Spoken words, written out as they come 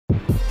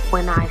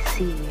When I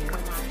see you,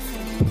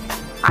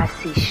 I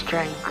see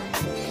strength.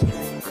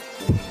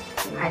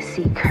 I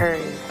see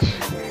courage.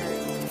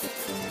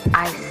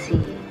 I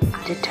see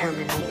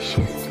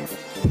determination.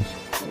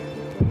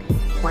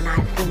 When I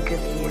think of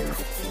you,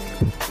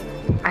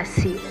 I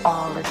see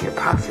all of your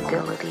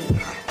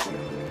possibilities,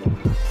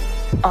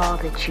 all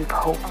that you've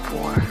hoped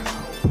for.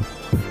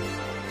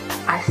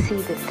 I see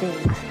the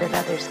things that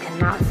others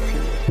cannot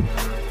see.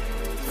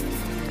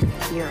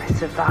 You're a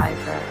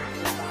survivor,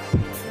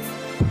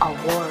 a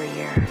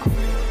warrior,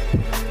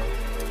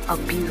 a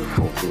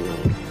beautiful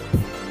being.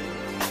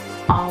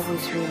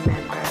 Always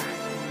remember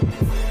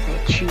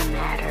that you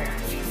matter.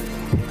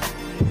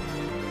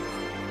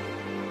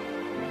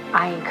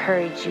 I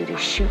encourage you to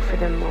shoot for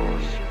the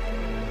moon,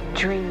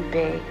 dream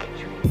big,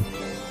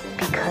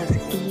 because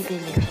even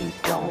if you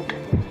don't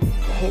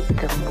hit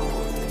the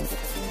moon,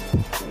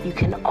 you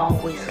can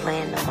always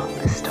land among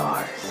the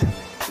stars.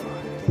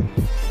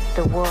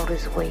 The world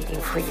is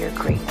waiting for your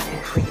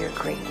greatness, for your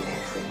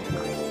greatness.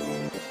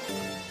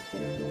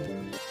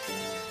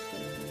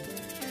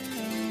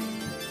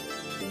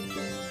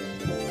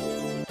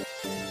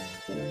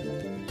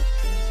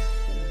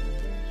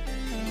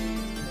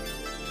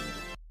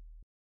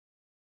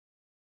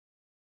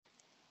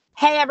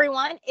 Hey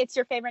everyone, it's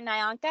your favorite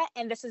Nyanka,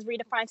 and this is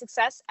Redefine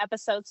Success,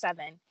 episode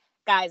 7.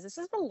 Guys, this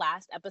is the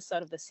last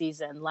episode of the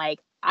season. I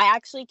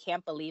actually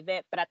can't believe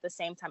it, but at the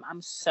same time,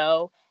 I'm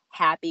so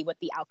happy with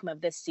the outcome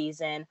of this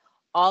season.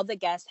 All the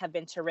guests have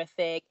been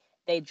terrific.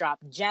 They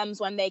dropped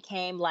gems when they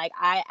came. I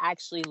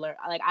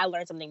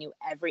learned something new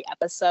every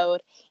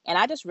episode, and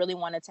I just really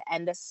wanted to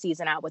end this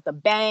season out with a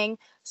bang.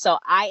 So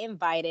I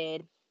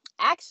invited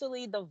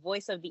actually the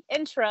voice of the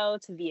intro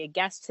to be a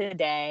guest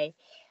today.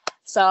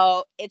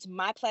 So it's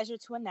my pleasure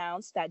to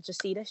announce that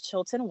Jacita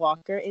Chilton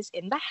Walker is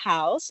in the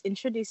house.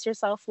 Introduce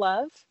yourself,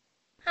 love.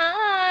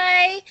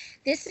 Hi,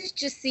 this is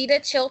Jacita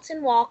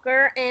Chilton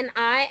Walker, and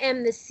I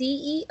am the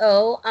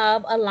CEO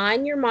of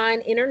Align Your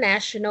Mind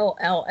International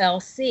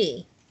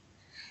LLC.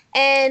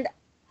 And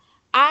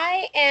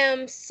I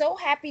am so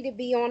happy to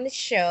be on the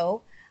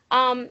show.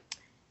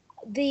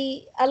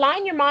 The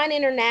Align Your Mind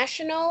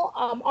International,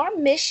 our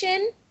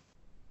mission,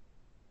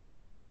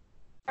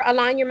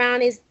 Align Your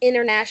Mind is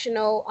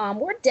International.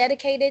 We're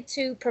dedicated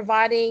to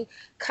providing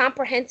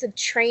comprehensive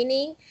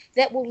training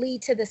that will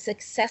lead to the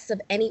success of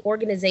any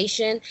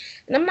organization.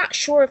 And I'm not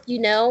sure if you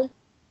know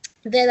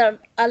that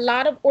a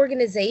lot of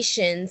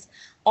organizations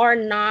are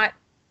not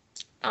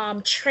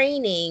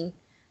training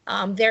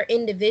their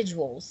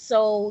individuals.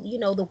 So,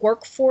 the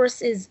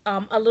workforce is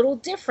a little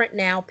different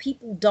now.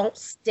 People don't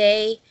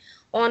stay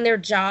on their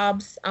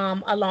jobs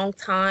a long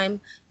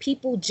time.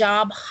 People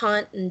job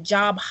hunt and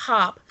job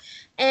hop.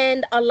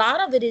 And a lot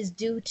of it is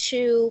due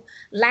to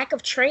lack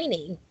of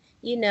training,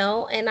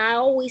 and I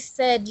always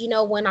said,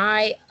 when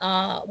I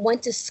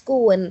went to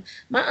school, and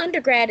my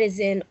undergrad is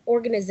in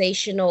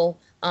organizational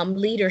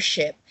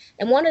leadership.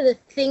 And one of the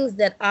things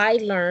that I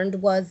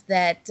learned was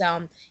that,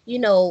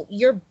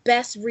 your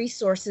best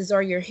resources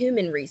are your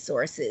human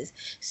resources.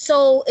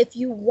 So if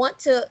you want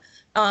to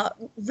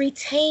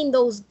retain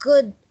those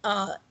good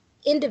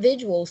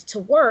individuals to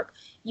work,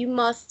 you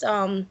must,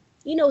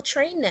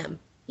 train them.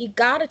 You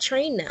got to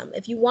train them.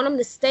 If you want them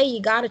to stay,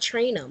 you got to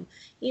train them.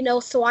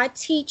 So I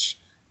teach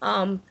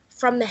from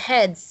the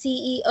head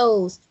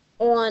CEOs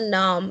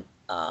on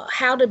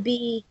how to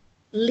be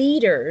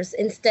leaders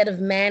instead of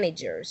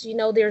managers.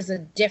 There's a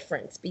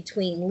difference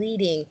between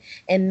leading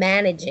and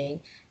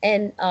managing.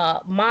 And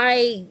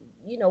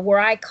where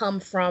I come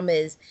from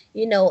is,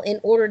 in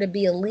order to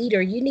be a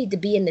leader, you need to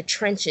be in the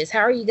trenches. How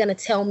are you going to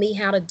tell me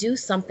how to do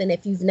something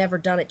if you've never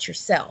done it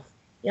yourself?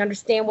 You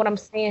understand what I'm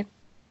saying?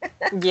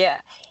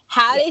 Yeah.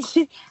 How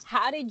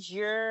did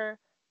your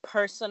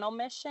personal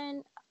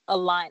mission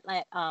align,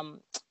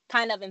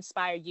 kind of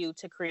inspire you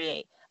to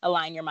create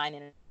Align Your Mind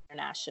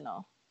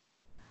International?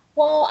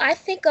 Well, I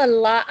think a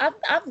lot.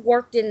 I've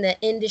worked in the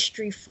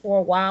industry for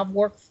a while. I've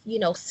worked,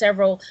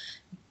 several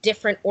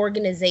different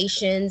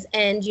organizations,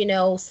 and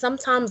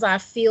sometimes I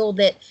feel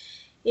that,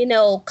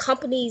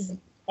 companies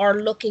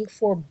are looking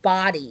for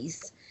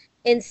bodies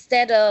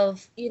instead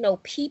of,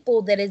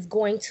 people that is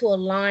going to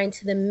align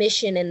to the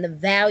mission and the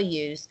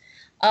values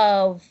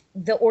of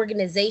the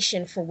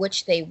organization for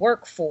which they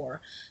work for.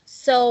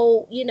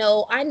 So,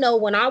 I know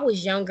when I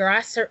was younger,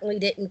 I certainly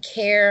didn't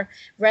care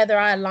whether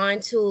I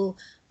aligned to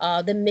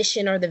the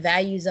mission or the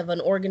values of an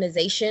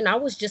organization. I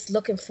was just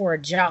looking for a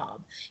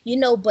job,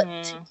 but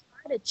to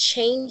try to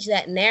change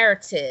that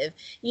narrative,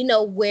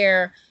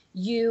 where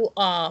you,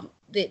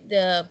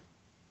 the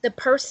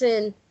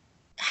person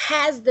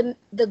has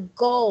the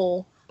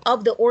goal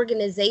of the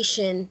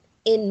organization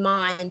in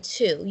mind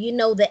too,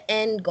 the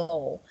end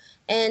goal.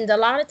 And a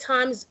lot of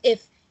times,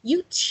 if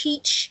you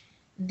teach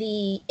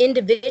the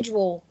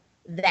individual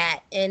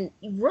that and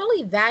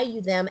really value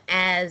them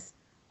as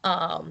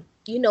an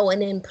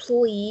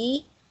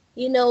employee,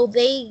 they'll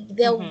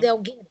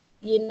get it.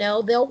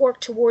 They'll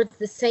work towards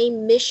the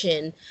same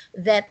mission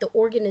that the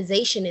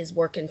organization is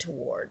working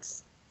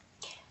towards.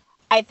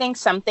 I think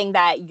something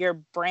that your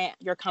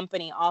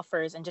company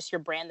offers, and just your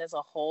brand as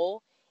a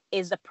whole,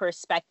 is the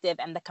perspective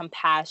and the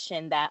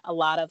compassion that a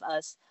lot of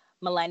us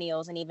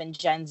millennials and even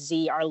Gen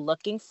Z are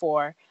looking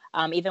for.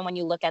 Even when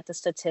you look at the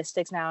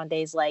statistics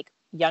nowadays, like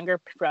younger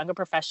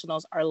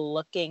professionals are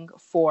looking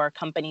for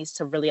companies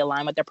to really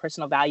align with their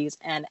personal values,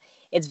 and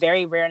it's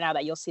very rare now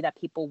that you'll see that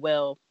people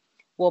will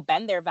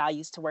bend their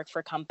values to work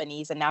for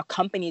companies, and now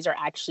companies are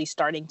actually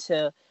starting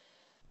to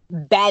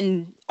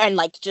bend and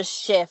like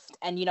just shift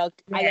and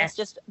I guess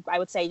just I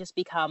would say just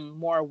become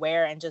more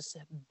aware and just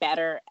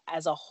better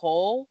as a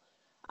whole,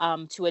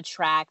 to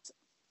attract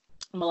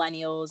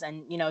millennials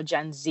and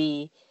Gen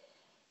Z.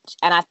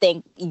 And I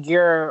think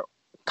your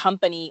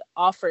company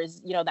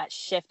offers that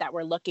shift that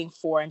we're looking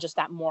for, and just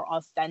that more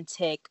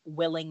authentic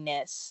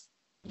willingness.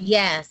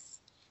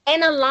 Yes.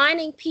 And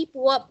aligning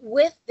people up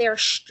with their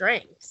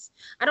strengths.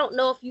 I don't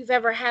know if you've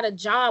ever had a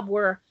job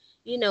where,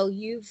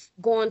 you've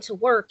gone to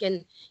work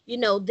and,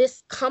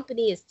 this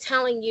company is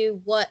telling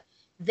you what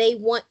they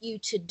want you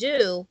to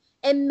do.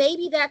 And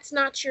maybe that's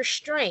not your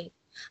strength.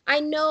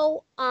 I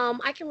know,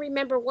 I can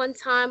remember one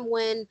time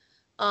when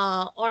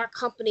our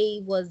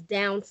company was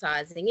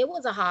downsizing. It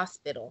was a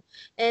hospital,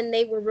 and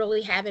they were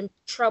really having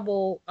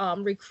trouble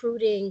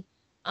recruiting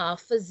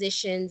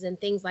physicians and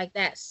things like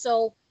that.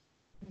 So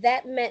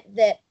that meant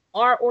that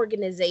our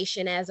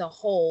organization as a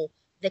whole,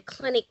 the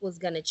clinic was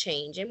going to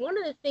change. And one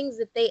of the things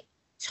that they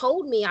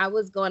told me I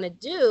was going to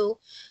do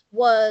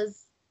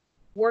was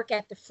work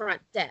at the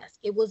front desk.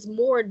 It was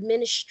more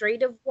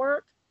administrative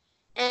work.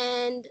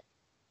 And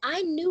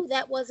I knew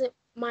that wasn't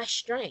my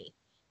strength.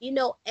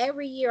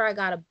 Every year I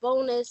got a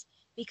bonus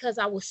because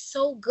I was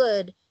so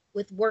good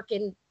with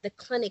working the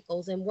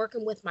clinicals and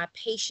working with my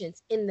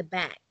patients in the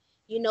back.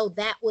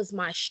 That was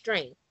my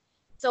strength.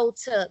 So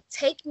to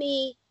take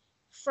me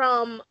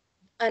from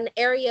an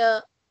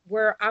area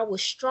where I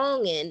was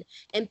strong in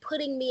and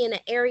putting me in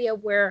an area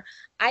where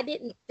I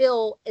didn't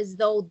feel as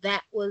though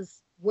that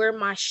was where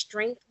my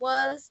strength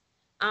was,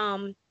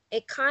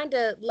 it kind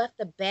of left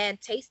a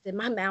bad taste in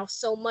my mouth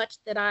so much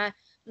that I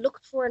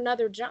looked for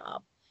another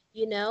job,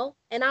 and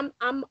I'm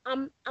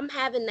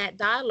having that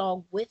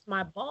dialogue with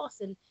my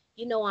boss, and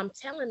I'm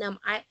telling them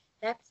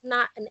that's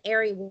not an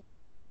area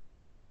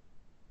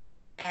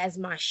as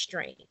my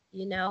strength,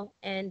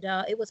 and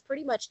it was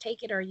pretty much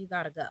take it or you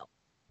gotta go.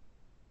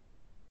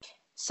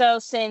 So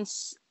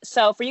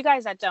for you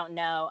guys that don't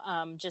know,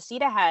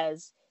 Jacita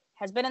has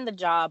been in the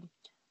job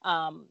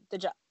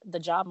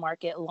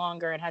market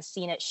longer and has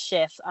seen it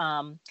shift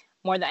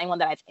more than anyone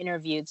that I've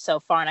interviewed so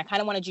far. And I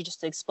kind of wanted you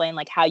just to explain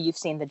like how you've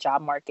seen the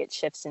job market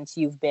shift since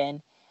you've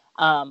been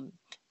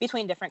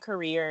between different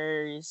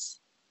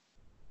careers.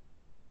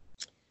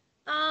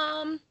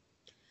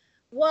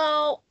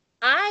 Well,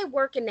 I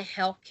work in the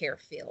healthcare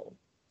field.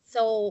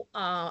 So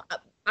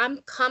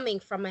I'm coming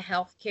from a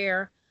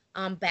healthcare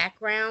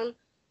background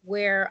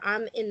where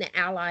I'm in the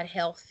allied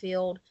health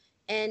field.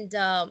 And,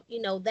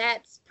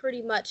 that's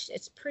pretty much,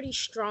 it's pretty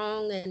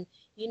strong. And,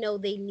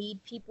 they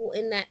need people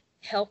in that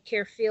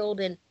healthcare field.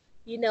 And,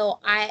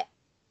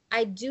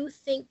 I do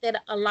think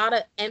that a lot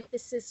of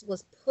emphasis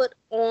was put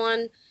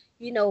on,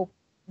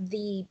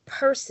 the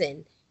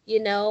person,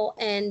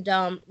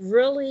 and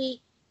really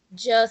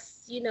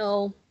just, I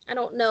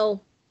don't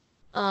know,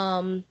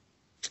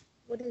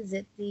 what is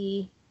it?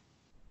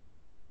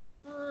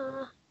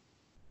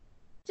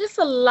 Just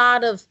a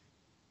lot of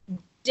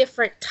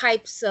different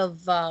types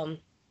of,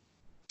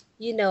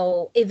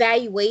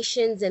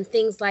 evaluations and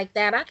things like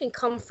that. I can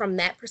come from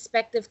that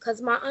perspective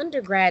because my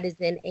undergrad is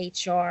in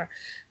HR.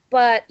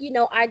 But,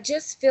 I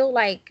just feel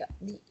like,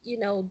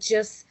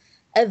 just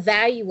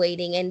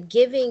evaluating and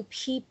giving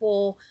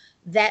people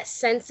that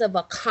sense of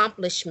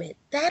accomplishment,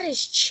 that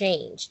has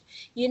changed.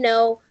 In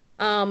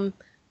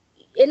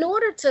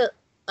order to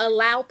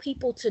allow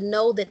people to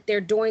know that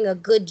they're doing a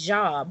good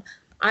job,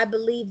 I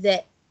believe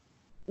that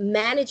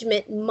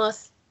management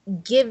must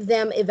give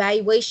them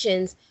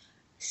evaluations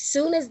as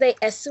soon as they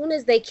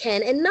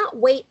can, and not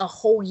wait a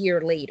whole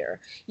year later,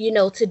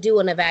 to do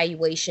an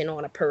evaluation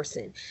on a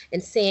person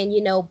and saying,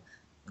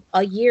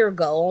 a year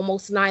ago,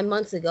 almost 9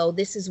 months ago,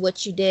 this is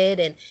what you did,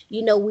 and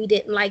we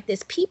didn't like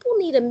this. People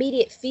need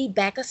immediate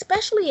feedback,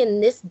 especially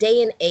in this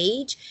day and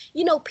age.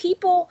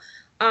 People,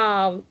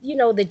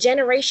 the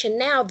generation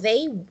now,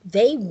 they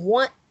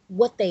want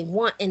what they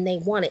want, and they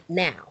want it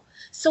now.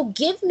 So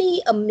give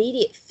me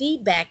immediate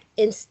feedback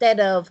instead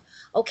of,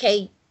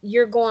 okay,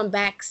 you're going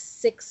back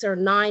 6 or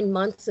 9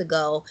 months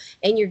ago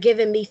and you're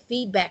giving me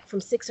feedback from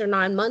 6 or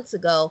 9 months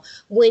ago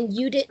when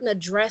you didn't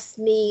address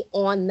me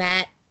on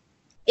that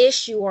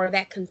issue or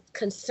that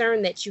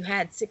concern that you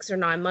had 6 or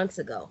 9 months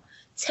ago.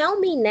 Tell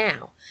me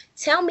now.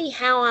 Tell me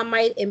how I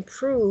might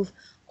improve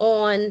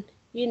on,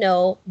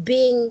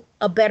 being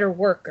a better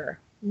worker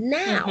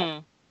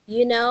now,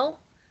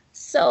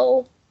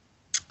 So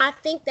I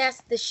think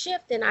that's the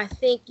shift. And I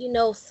think,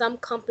 some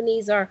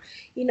companies are,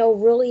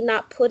 really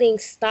not putting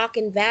stock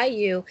and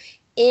value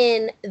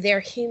in their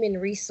human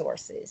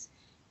resources,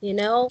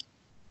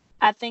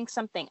 I think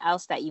something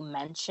else that you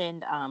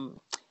mentioned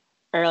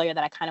earlier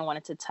that I kind of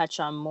wanted to touch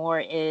on more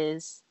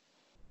is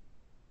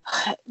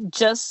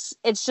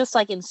it's just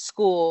like in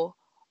school,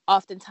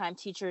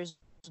 oftentimes teachers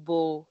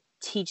will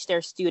teach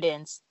their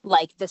students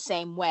like the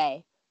same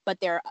way, but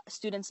their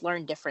students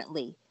learn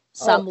differently.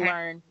 Oh,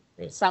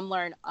 Some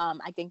learn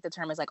I think the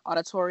term is like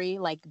auditory,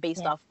 like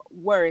based yeah. off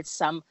words.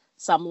 Some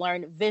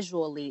learn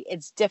visually.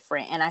 It's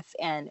different.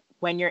 And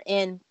when you're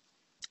in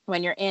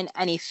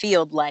any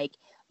field, like,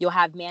 you'll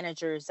have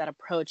managers that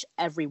approach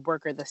every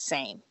worker the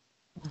same.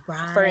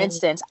 For Right.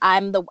 instance, I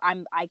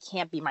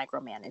can't be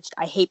micromanaged.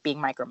 I hate being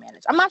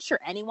micromanaged. I'm not sure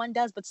anyone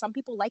does, but some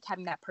people like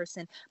having that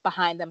person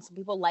behind them. Some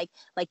people like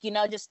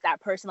just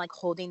that person like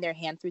holding their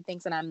hand through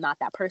things, and I'm not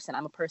that person.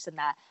 I'm a person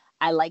that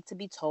I like to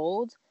be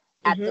told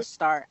at Mm-hmm. the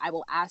start. I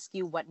will ask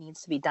you what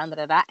needs to be done,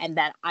 and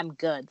then I'm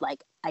good.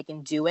 Like, I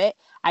can do it.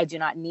 I do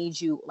not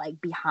need you like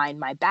behind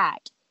my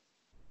back.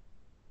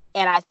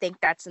 And I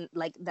think that's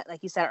like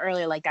you said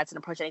earlier, like, that's an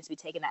approach that needs to be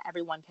taken, that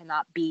everyone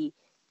cannot be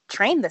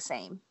trained the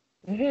same.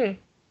 Mm-hmm.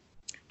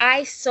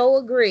 I so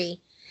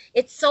agree.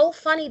 It's so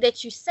funny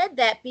that you said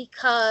that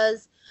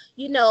because,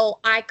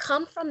 I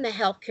come from the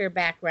healthcare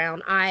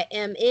background. I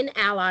am in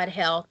allied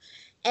health,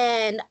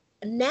 and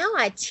now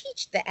I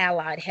teach the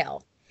allied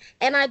health.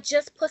 And I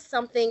just put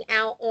something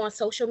out on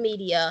social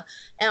media,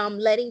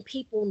 letting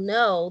people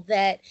know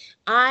that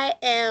I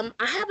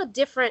have a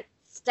different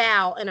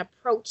style and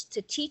approach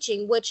to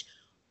teaching, which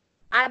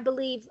I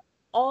believe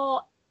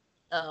all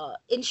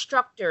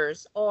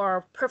instructors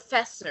or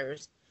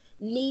professors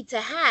need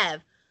to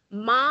have.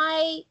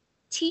 My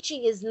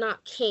teaching is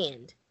not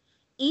canned.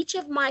 Each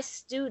of my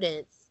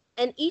students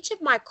and each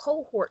of my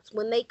cohorts,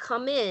 when they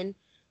come in,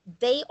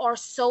 they are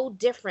so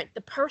different.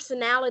 The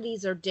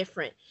personalities are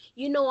different.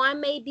 I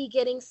may be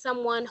getting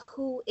someone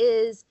who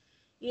is,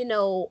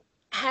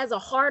 has a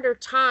harder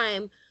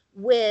time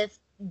with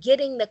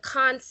getting the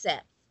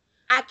concept.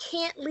 I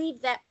can't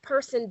leave that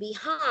person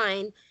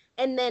behind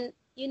and then,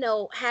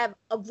 have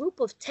a group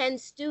of 10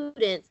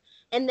 students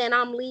and then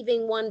I'm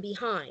leaving one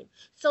behind.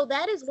 So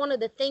that is one of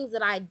the things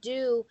that I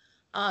do.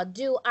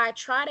 I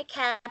try to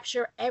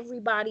capture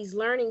everybody's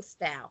learning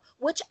style,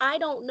 which I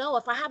don't know.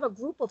 If I have a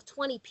group of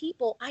 20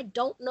 people, I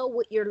don't know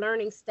what your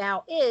learning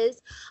style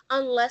is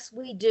unless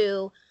we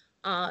do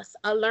a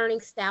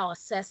learning style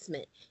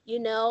assessment,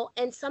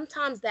 and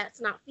sometimes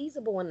that's not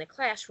feasible in the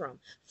classroom.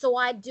 So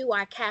I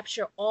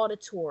capture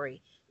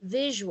auditory,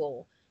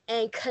 visual,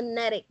 and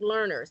kinetic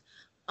learners.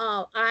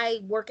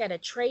 I work at a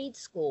trade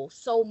school,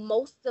 so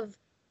most of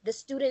the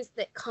students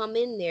that come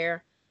in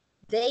there,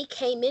 they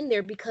came in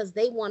there because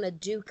they want to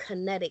do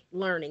kinetic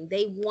learning.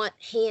 They want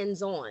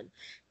hands-on.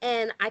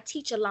 And I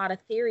teach a lot of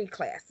theory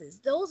classes.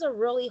 Those are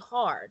really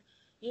hard,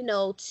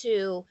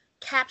 to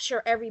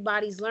capture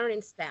everybody's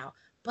learning style.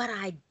 But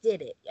I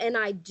did it and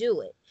I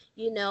do it,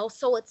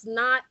 so it's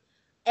not,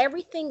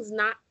 everything's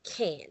not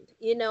canned.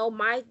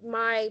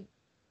 My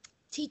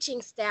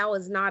teaching style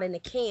is not in a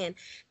can.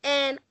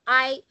 And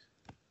I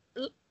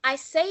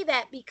say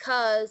that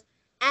because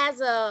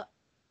as a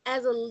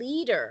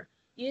leader,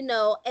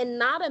 and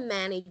not a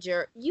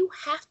manager, you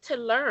have to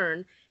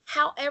learn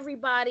how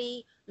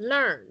everybody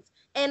learns.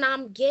 And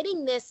I'm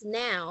getting this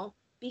now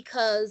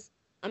because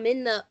I'm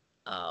in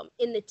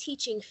the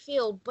teaching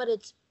field, but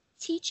it's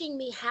teaching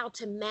me how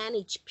to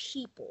manage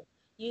people,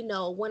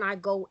 when I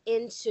go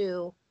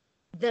into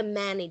the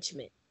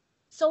management.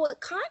 So it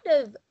kind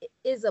of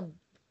is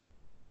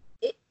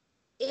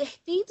it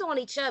feeds on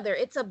each other.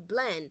 It's a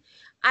blend.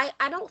 I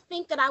don't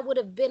think that I would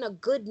have been a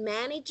good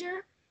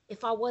manager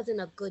if I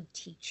wasn't a good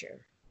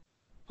teacher.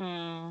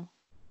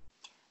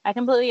 I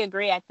completely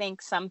agree. I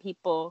think some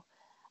people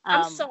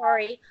I'm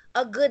sorry,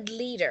 a good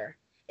leader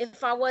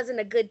if I wasn't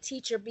a good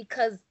teacher,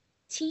 because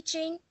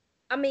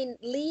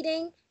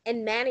leading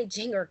and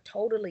managing are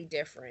totally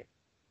different.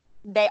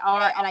 they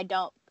are, and I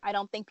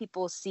don't think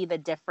people see the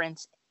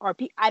difference, or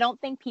I don't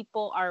think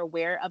people are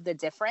aware of the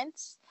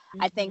difference.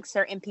 I think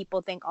certain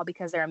people think, oh,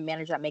 because they're a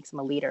manager, that makes them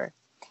a leader.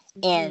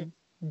 And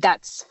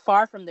that's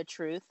far from the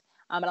truth.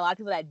 And a lot of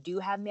people that do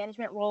have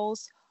management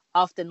roles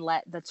often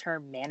let the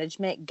term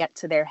management get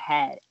to their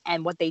head.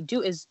 And what they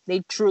do is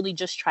they truly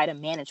just try to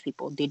manage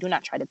people. They do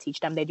not try to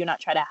teach them. They do not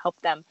try to help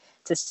them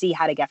to see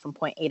how to get from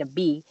point A to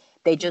B.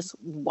 They just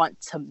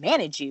want to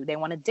manage you. They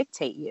want to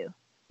dictate you.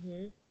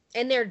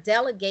 And they're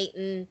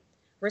delegating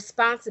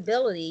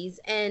responsibilities,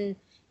 and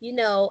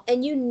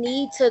and you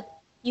need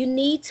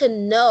to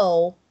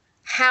know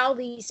how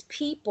these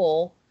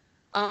people,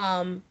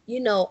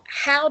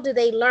 how do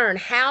they learn,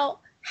 how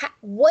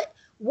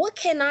what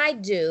can I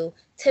do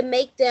to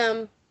make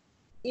them,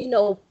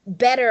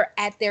 better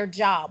at their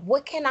job?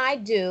 What can I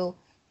do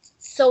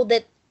so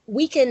that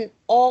we can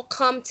all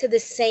come to the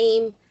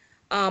same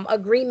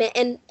agreement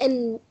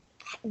and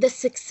the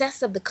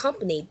success of the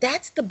company?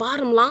 That's the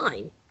bottom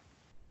line.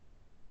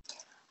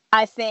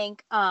 I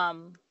think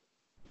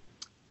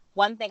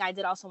one thing I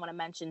did also want to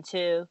mention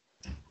too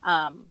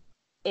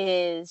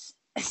is,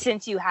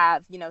 since you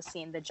have,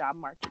 seen the job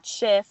market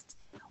shift,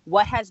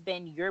 what has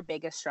been your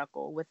biggest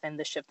struggle within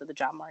the shift of the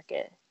job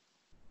market?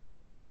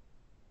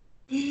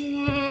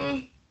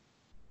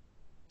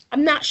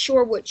 I'm not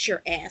sure what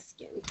you're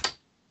asking.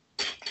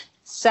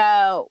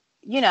 So,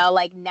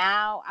 like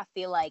now I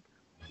feel like,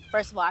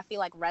 first of all, I feel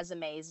like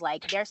resumes,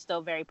 like they're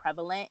still very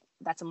prevalent.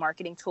 That's a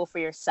marketing tool for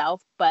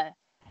yourself, but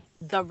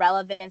the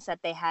relevance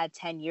that they had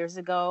 10 years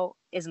ago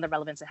isn't the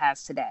relevance it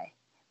has today,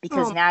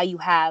 because now you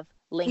have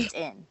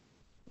LinkedIn.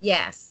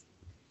 Yes.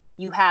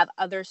 You have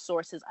other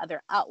sources,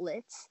 other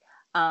outlets.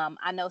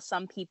 I know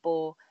some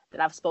people that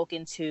I've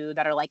spoken to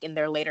that are like in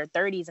their later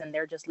 30s and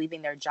they're just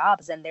leaving their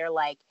jobs, and they're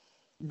like,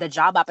 the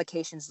job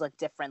applications look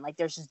different. Like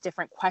there's just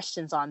different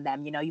questions on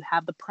them. You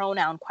have the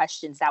pronoun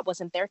questions that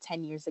wasn't there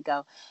 10 years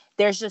ago.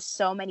 There's just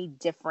so many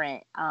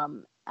different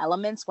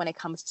elements when it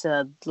comes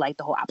to like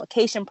the whole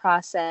application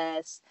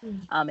process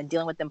and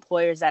dealing with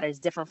employers that is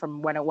different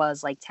from when it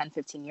was like 10,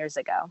 15 years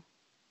ago.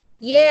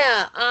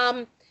 Yeah.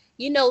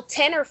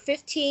 10 or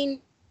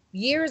 15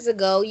 years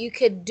ago, you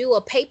could do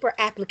a paper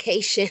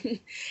application.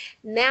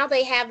 Now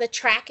they have the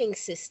tracking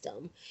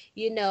system,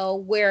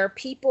 where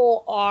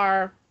people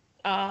are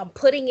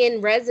putting in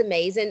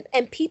resumes,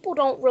 and people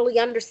don't really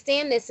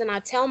understand this. And I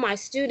tell my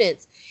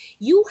students,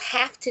 you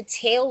have to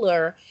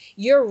tailor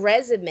your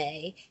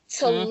resume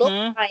to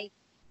look like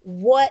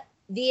what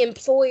the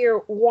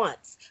employer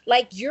wants.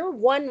 Like your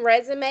one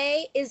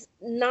resume is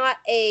not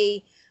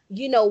a,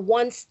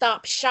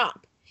 one-stop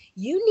shop.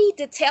 You need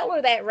to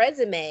tailor that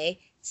resume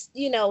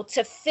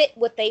to fit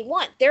what they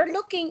want. They're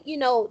looking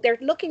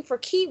for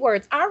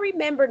keywords. I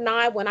remember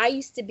now when I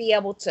used to be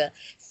able to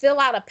fill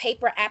out a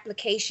paper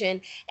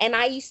application, and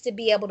I used to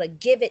be able to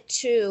give it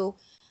to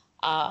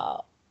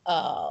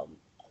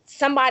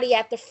somebody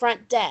at the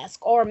front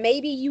desk, or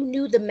maybe you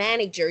knew the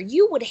manager.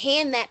 You would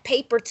hand that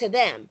paper to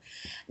them.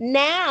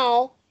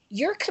 Now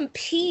you're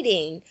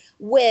competing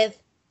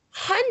with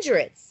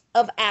hundreds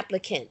of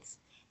applicants,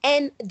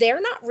 and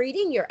they're not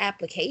reading your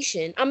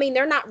application. I mean,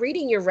 they're not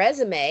reading your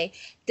resume.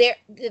 The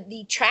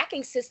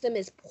tracking system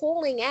is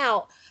pulling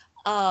out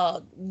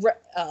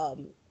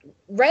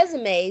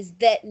resumes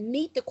that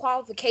meet the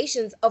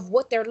qualifications of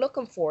what they're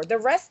looking for. The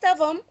rest of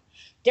them,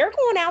 they're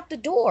going out the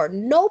door.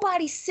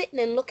 Nobody's sitting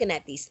and looking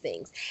at these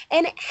things.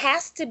 And it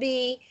has to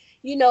be,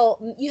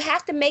 you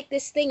have to make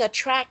this thing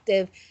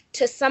attractive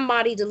to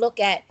somebody to look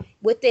at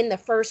within the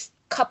first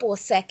couple of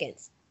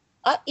seconds.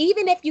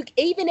 Even if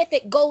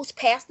it goes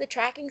past the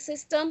tracking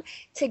system,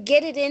 to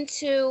get it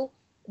into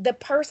the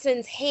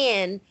person's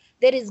hand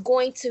that is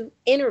going to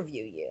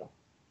interview you.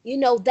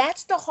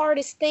 That's the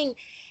hardest thing.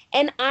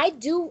 And I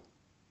do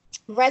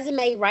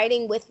resume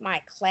writing with my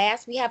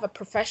class. We have a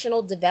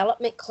professional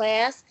development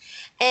class,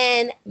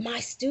 and my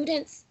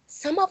students,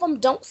 some of them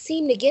don't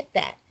seem to get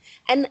that.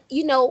 And,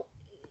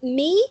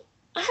 me,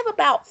 I have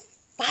about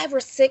 5 or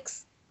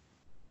 6,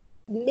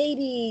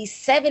 maybe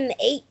 7,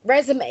 8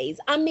 resumes.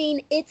 I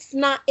mean, it's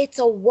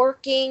a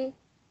working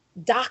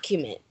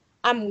document.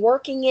 I'm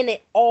working in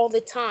it all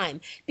the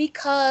time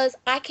because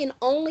I can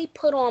only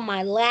put on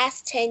my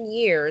last 10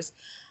 years,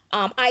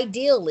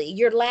 ideally,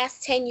 your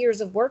last 10 years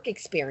of work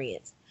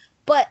experience.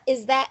 But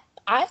is that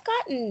I've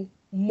gotten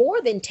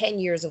more than 10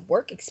 years of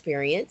work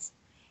experience,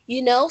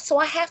 so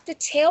I have to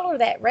tailor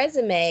that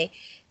resume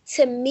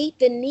to meet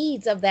the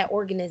needs of that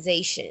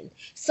organization.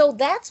 So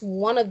that's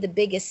one of the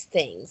biggest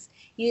things,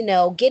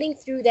 getting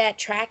through that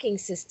tracking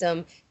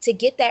system to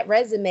get that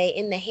resume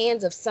in the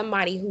hands of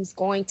somebody who's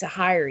going to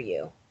hire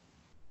you.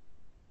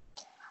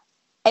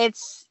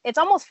 It's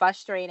almost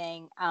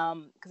frustrating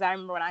because I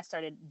remember when I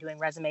started doing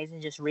resumes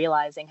and just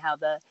realizing how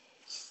the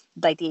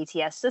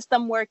ATS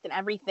system worked and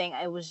everything.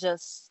 It was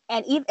just,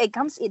 and it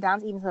comes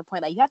down even to the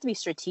point that you have to be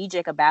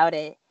strategic about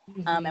it.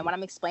 And when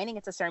I'm explaining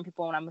it to certain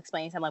people, when I'm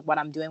explaining to them like what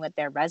I'm doing with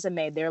their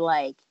resume, they're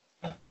like,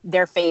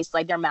 their face,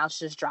 like their mouths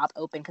just drop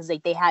open because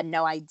they had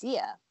no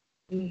idea.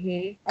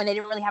 And they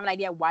didn't really have an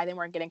idea why they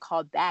weren't getting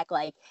called back.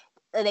 Like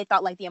they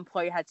thought like the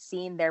employer had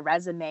seen their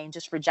resume and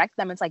just reject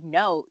them. It's like,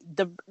 no,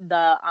 the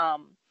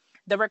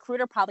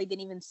recruiter probably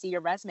didn't even see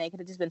your resume. It could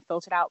have just been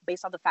filtered out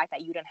based on the fact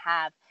that you didn't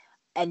have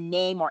a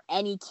name or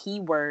any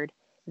keyword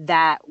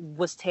that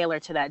was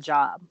tailored to that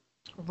job.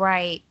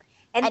 Right.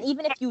 And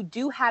even if you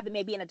do have it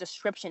maybe in a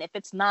description, if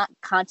it's not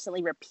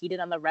constantly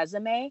repeated on the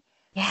resume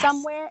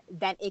somewhere,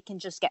 then it can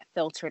just get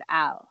filtered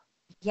out.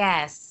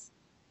 Yes.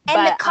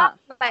 And the cover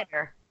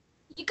letter.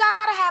 You got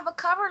to have a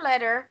cover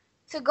letter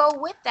to go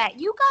with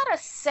that. You got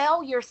to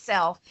sell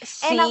yourself.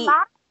 And a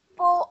lot of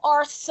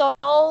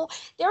people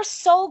they're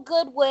so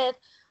good with,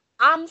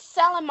 I'm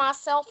selling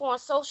myself on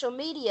social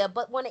media,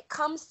 but when it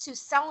comes to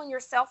selling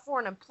yourself for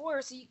an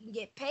employer so you can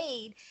get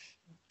paid,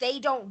 they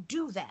don't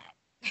do that.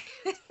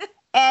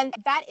 And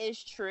that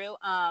is true.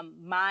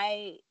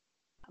 My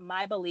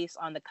beliefs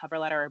on the cover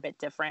letter are a bit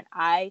different.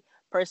 I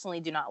personally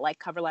do not like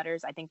cover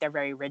letters. I think they're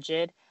very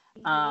rigid.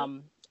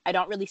 I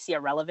don't really see a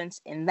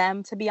relevance in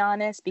them, to be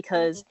honest,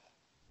 because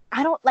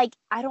I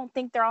don't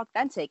think they're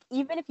authentic.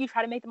 Even if you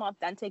try to make them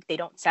authentic, they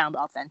don't sound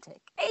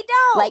authentic. They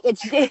don't. Like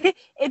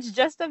it's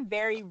just a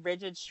very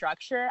rigid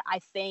structure. I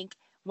think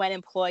when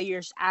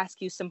employers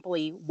ask you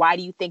simply, why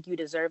do you think you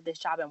deserve this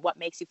job and what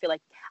makes you feel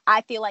like,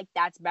 I feel like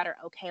that's better.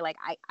 Okay, like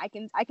I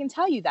can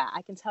tell you that.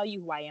 I can tell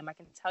you who I am. I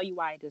can tell you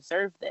why I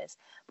deserve this.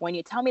 But when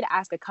you tell me to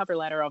ask a cover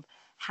letter of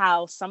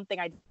how something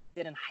I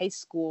did in high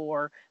school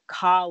or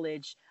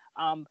college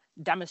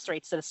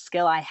demonstrates the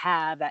skill I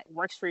have that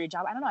works for your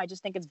job, I don't know. I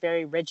just think it's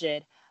very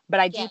rigid. But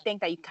I do Yeah.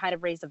 think that you kind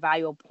of raised a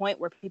valuable point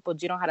where people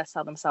do know how to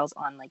sell themselves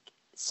on like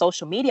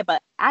social media,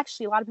 but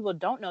actually a lot of people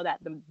don't know that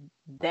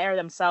they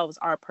themselves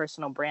are a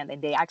personal brand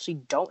and they actually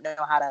don't know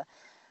how to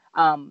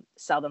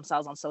sell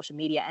themselves on social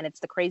media. And it's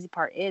the crazy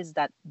part is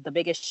that the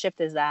biggest shift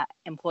is that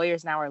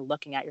employers now are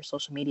looking at your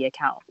social media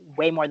account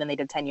way more than they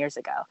did 10 years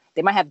ago.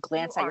 They might have You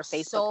glanced at are your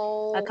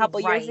Facebook a so couple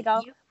years right.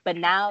 ago, but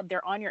now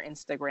they're on your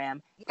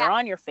Instagram, Yeah. they're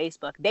on your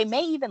Facebook. They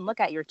may even look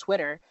at your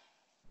Twitter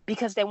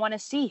because they want to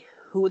see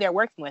who they're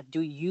working with.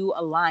 Do you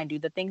align? Do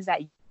the things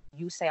that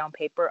you say on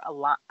paper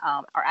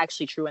are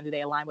actually true, and do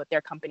they align with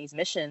their company's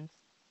mission?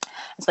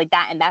 It's like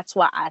that. And that's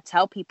why I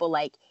tell people,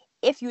 like,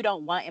 if you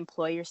don't want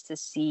employers to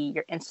see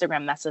your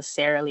Instagram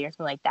necessarily or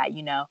something like that,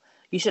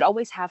 you should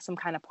always have some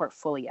kind of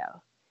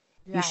portfolio.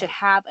 You should Right.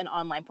 have an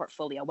online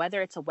portfolio,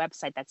 whether it's a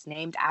website that's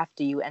named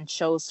after you and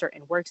shows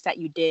certain works that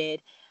you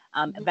did,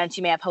 Hmm. events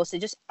you may have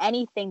hosted, just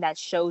anything that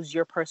shows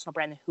your personal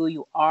brand and who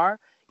you are.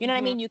 You know what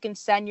I Hmm. mean? You can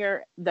send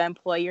the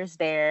employers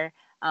there,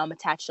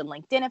 attach to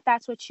LinkedIn if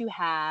that's what you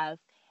have,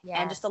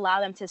 and just Yes. allow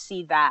them to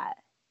see that.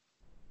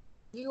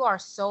 You are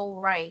so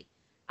right.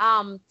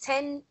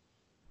 10,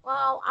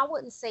 well, I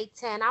wouldn't say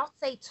 10, I'll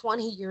say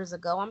 20 years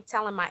ago. I'm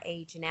telling my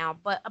age now,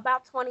 but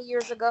about 20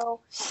 years ago,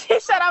 She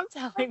said, I'm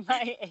telling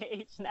my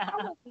age I now.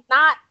 was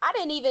not, I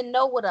didn't even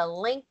know what a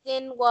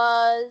LinkedIn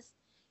was.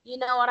 You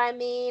know what I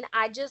mean?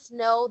 I just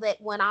know that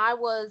when I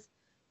was,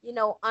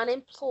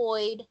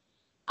 unemployed,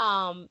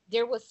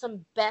 there was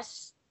some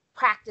best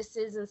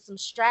practices and some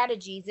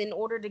strategies in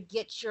order to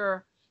get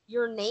your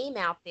name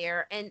out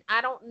there. And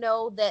I don't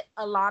know that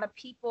a lot of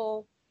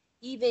people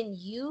even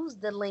use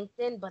the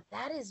LinkedIn, but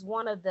that is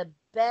one of the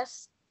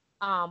best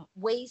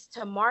ways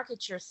to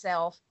market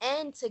yourself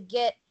and to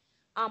get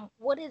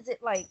what is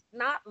it, like,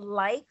 not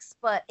likes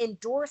but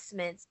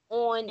endorsements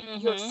on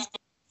your Mm-hmm.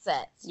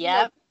 sets.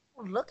 Yep.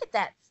 Look at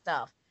that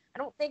stuff. I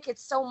don't think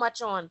it's so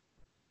much on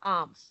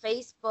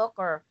Facebook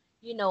or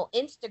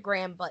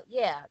Instagram, but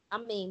yeah, I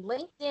mean,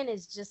 LinkedIn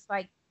is just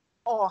like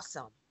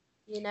awesome,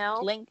 you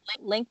know?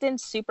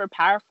 LinkedIn's super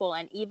powerful.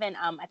 And even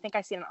I think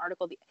I seen an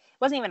article, it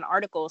wasn't even an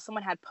article,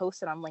 someone had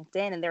posted on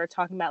LinkedIn and they were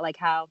talking about like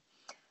how,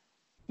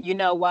 you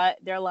know what,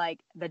 they're like,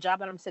 the job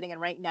that I'm sitting in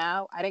right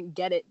now, I didn't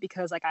get it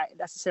because like I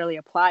necessarily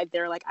applied.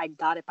 They're like, I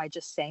got it by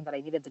just saying that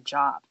I needed the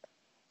job.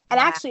 And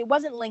Wow. actually, it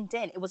wasn't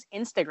LinkedIn, it was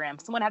Instagram.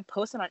 Someone had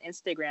posted on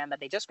Instagram that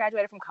they just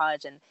graduated from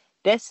college and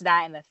this,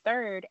 that, and the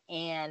third,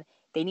 and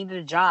they needed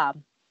a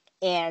job.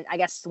 And I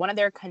guess one of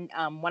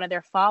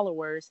their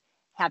followers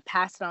had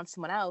passed it on to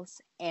someone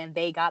else, and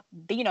they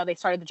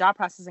started the job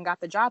process and got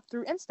the job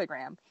through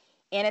Instagram.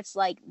 And it's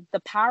like the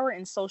power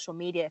in social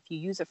media, if you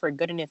use it for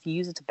good and if you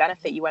use it to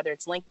benefit Mhm. you, whether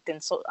it's LinkedIn,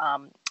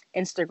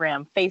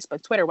 Instagram,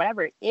 Facebook, Twitter,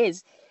 whatever it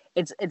is,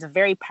 it's a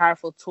very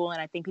powerful tool.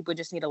 And I think people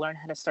just need to learn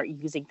how to start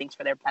using things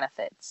for their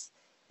benefits,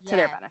 to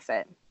their Yes.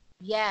 benefit.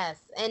 Yes,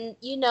 and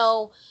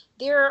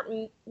there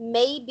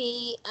may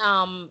be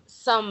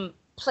some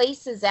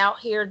places out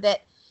here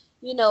that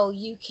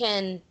you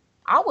can.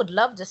 I would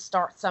love to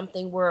start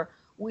something where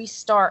we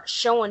start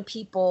showing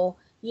people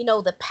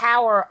the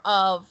power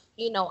of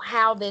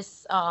how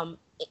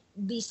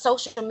these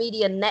social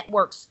media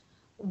networks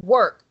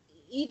work,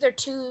 either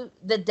to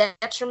the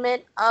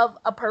detriment of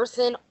a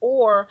person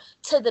or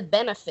to the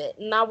benefit.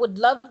 And I would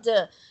love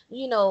to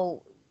you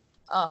know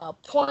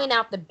point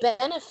out the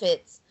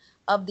benefits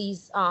of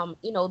these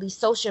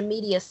social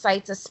media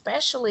sites,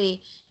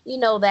 especially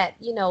that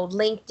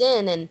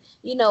LinkedIn, and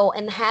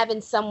and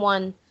having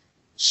someone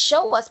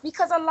show us,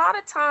 because a lot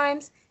of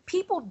times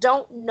people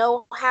don't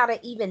know how to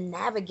even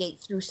navigate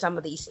through some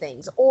of these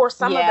things, or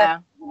some of the Yeah.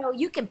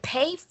 you can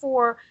pay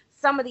for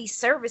some of these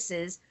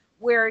services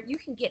where you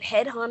can get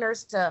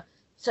headhunters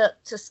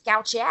to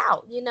scout you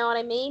out, you know what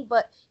I mean?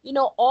 But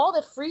all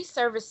the free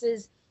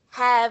services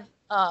have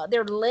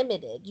they're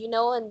limited,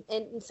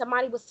 and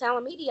somebody was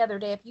telling me the other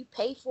day, if you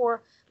pay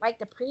for like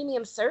the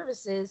premium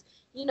services,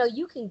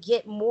 you can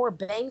get more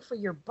bang for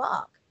your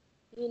buck,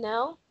 you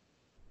know?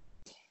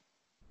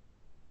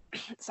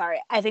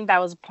 Sorry, I think that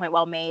was a point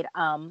well made.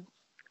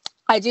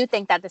 I do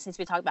think that this needs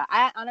to be talked about.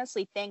 I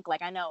honestly think,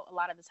 like, I know a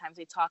lot of the times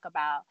we talk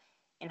about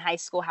in high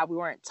school how we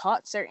weren't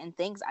taught certain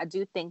things. I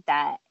do think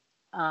that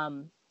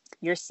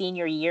your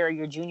senior year or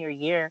your junior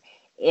year,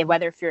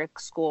 whether if your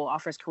school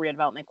offers career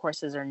development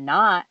courses or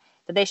not,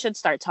 that they should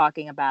start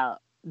talking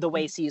about the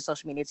ways to use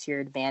social media to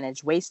your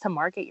advantage, ways to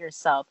market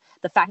yourself,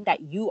 the fact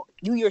that you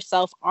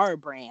yourself are a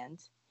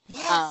brand.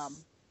 Um,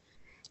 Yes.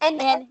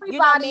 And and,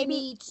 everybody maybe,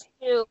 needs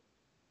to go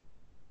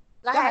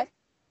go ahead. ahead.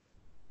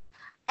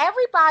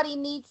 Everybody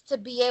needs to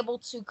be able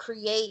to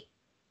create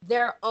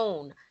their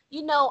own.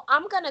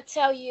 I'm going to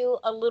tell you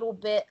a little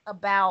bit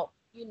about,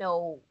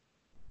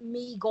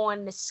 me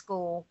going to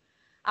school.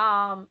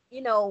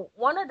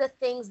 One of the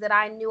things that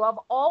I knew, I've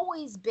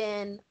always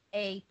been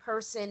a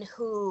person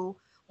who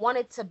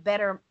wanted to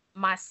better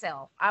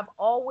myself. I've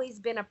always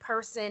been a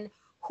person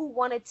who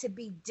wanted to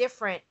be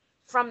different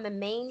from the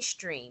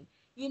mainstream.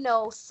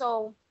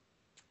 So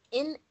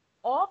in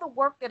all the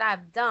work that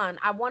I've done,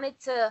 I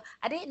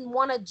didn't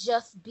want to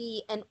just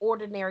be an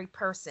ordinary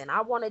person.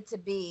 I wanted to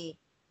be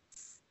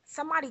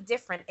somebody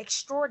different,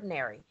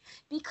 extraordinary,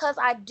 because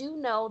I do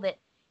know that,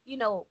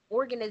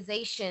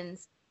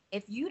 organizations,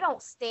 if you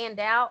don't stand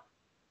out,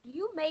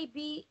 you may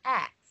be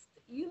axed.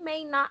 You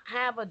may not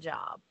have a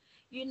job,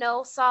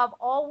 so I've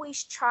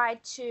always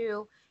tried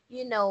to,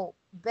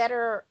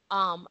 better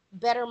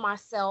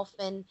myself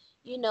and,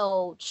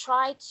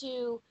 try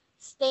to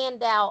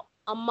stand out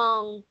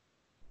among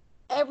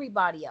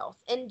everybody else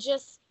and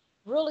just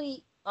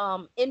really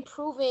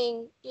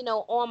improving,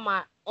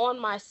 on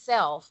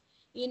myself,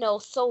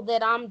 so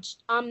that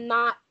I'm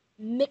not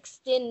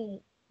mixed in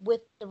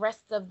with the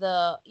rest of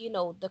the,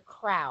 the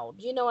crowd,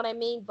 you know what I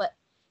mean, but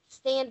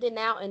standing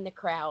out in the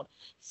crowd.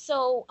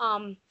 So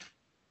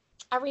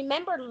I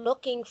remember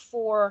looking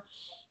for,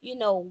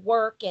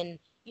 work and,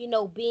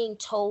 being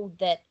told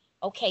that,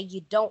 okay,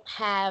 you don't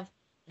have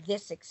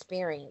this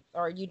experience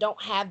or you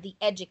don't have the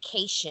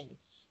education.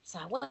 So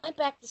I went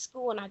back to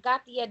school and I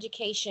got the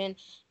education.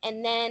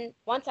 And then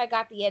once I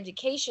got the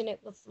education, it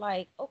was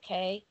like,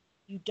 okay,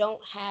 you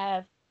don't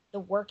have the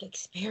work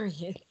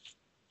experience.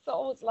 So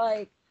I was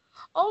like,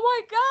 oh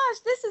my gosh,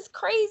 this is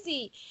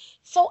crazy.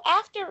 So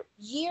after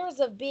years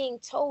of being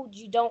told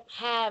you don't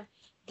have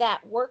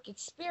that work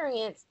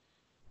experience,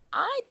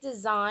 I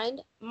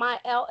designed my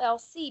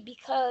LLC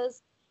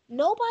because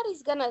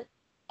nobody's going to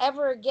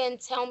ever again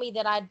tell me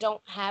that I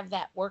don't have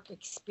that work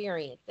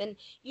experience. And,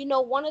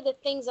 one of the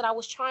things that I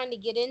was trying to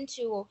get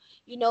into,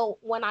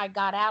 when I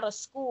got out of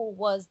school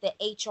was the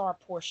HR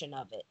portion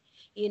of it,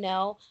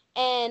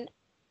 and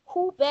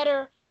who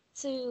better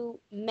to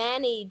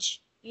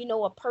manage,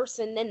 a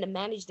person than to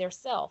manage their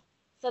self.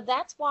 So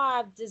that's why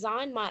I've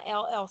designed my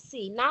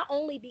LLC, not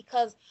only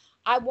because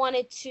I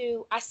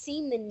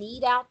seen the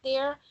need out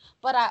there,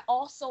 but um,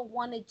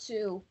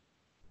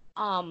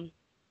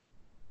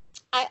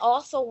 I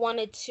also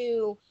wanted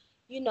to,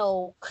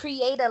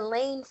 create a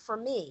lane for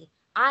me.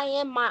 I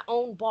am my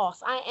own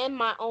boss. I am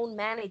my own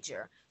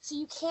manager. So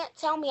you can't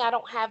tell me I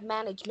don't have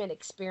management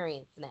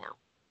experience now.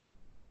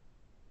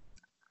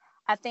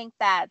 I think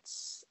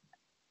that's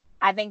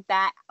I think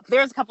that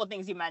there's a couple of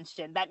things you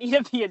mentioned that need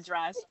to be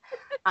addressed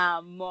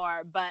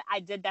more, but I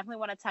did definitely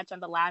want to touch on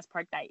the last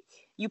part that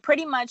you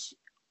pretty much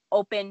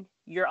opened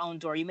your own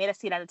door. You made a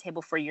seat at the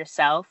table for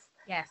yourself.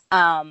 Yes.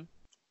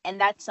 And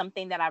that's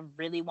something that I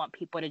really want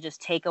people to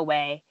just take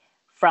away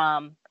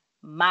from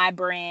my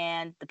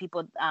brand, the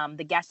people,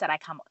 the guests that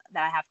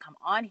I have come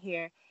on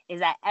here,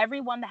 is that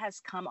everyone that has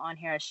come on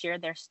here has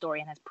shared their story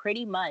and has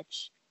pretty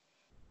much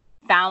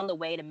found a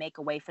way to make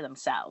a way for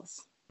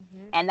themselves.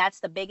 Mm-hmm. And that's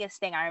the biggest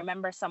thing. I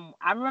remember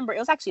it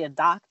was actually a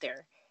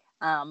doctor.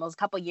 It was a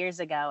couple years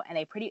ago, and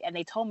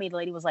they told me, the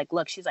lady was like,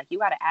 look, she's like, you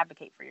got to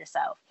advocate for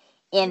yourself.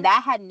 And mm-hmm.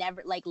 that had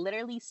never, like,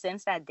 literally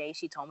since that day,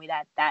 she told me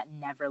that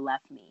never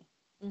left me.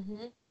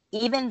 Mm-hmm.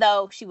 Even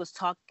though she was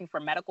talking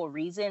for medical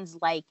reasons,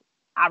 like,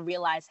 I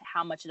realized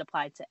how much it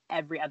applied to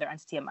every other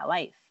entity in my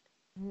life.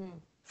 Mm-hmm.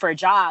 For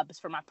jobs,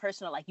 for my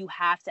personal, like, you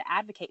have to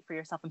advocate for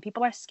yourself, and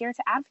people are scared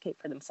to advocate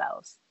for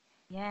themselves.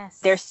 Yes.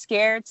 They're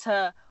scared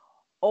to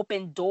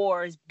open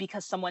doors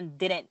because someone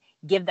didn't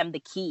give them the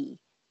key.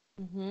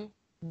 Mm-hmm.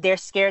 They're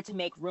scared to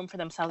make room for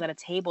themselves at a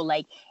table,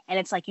 like, and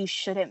it's like, you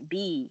shouldn't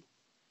be.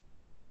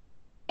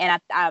 And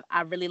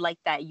I really like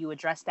that you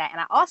addressed that,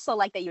 and I also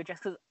like that you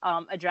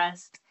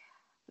addressed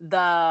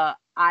the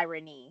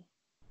irony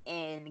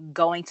in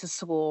going to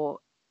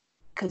school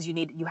because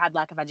you had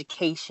lack of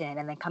education,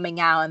 and then coming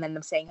out and then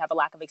them saying you have a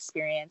lack of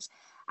experience.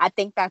 I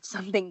think that's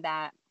something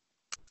that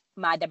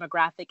my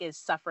demographic is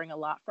suffering a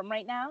lot from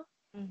right now.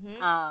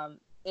 Mm-hmm.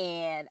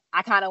 And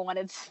I kind of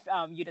wanted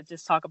you to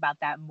just talk about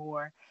that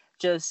more,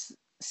 just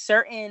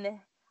certain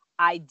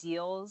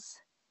ideals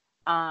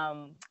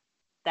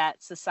that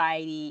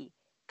society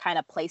kind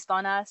of placed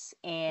on us,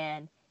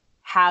 and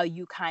how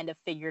you kind of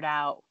figured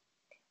out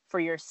for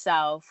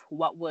yourself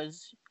what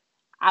was,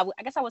 I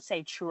guess I would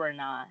say, true or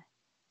not.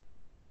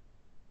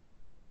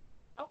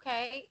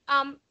 Okay.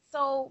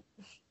 So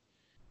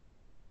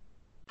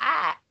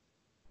I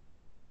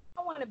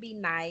want to be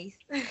nice.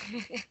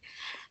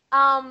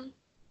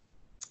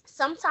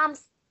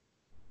 Sometimes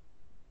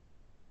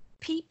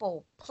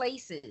people,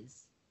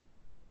 places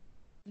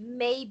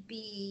may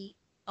be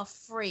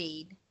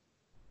afraid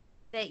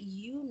that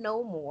you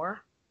know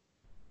more,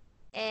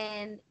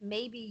 and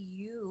maybe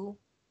you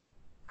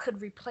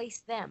could replace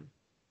them.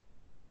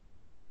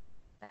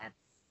 That's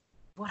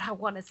what I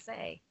want to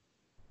say.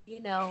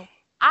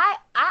 I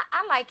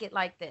like it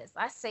like this.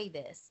 I say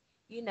this,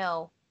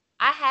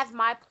 I have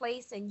my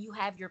place and you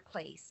have your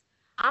place.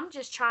 I'm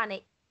just trying to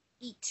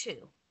eat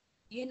too.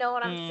 You know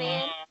what I'm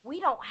saying?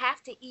 We don't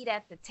have to eat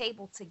at the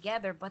table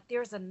together, but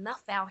there's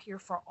enough out here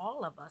for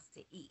all of us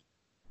to eat.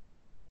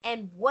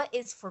 And what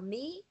is for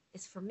me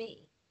is for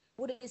me.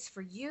 What is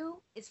for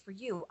you is for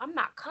you. I'm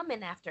not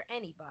coming after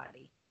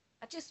anybody.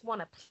 I just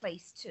want a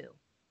place too.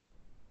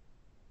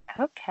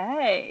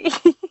 Okay.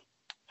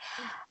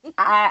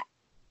 I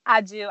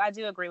I do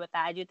agree with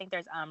that. I do think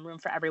there's room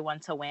for everyone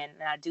to win,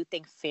 and I do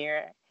think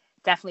fear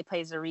definitely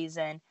plays a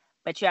reason.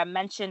 But you had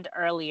mentioned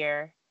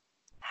earlier,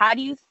 how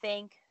do you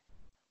think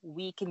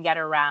we can get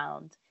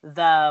around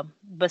the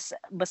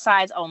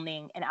besides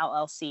owning an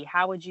LLC?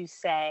 How would you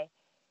say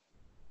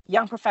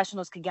young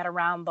professionals could get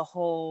around the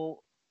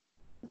whole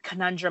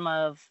conundrum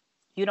of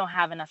you don't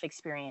have enough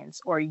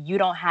experience or you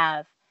don't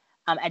have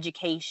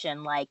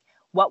education? Like,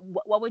 what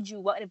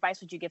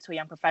advice would you give to a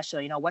young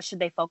professional? What should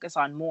they focus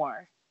on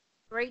more?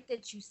 Great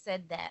that you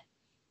said that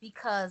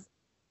because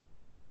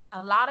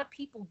a lot of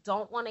people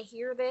don't want to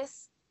hear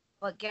this,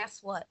 but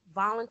guess what?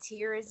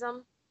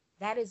 Volunteerism,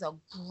 that is a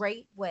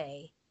great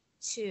way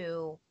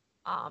to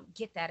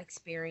get that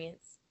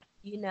experience.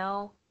 You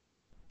know,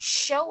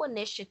 show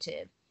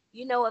initiative.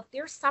 If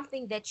there's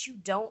something that you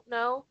don't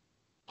know,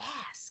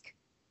 ask.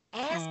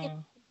 Ask if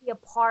Mm, you can be a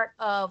part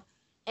of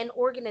an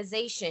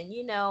organization.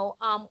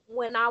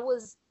 When I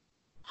was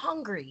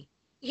hungry,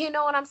 you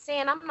know what I'm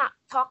saying? I'm not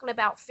talking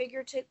about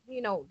figurative,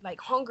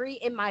 like hungry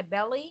in my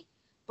belly,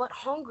 but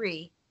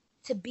hungry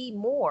to be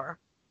more.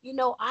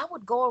 I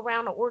would go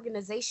around to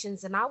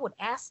organizations and I would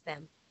ask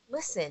them,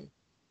 listen,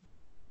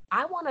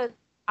 I want to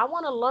I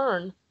want to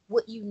learn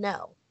what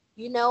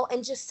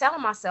and just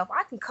telling myself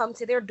I can come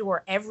to their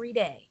door every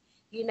day.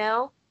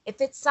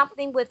 If it's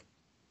something with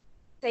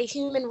say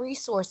human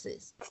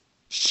resources,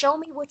 show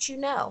me what you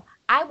know.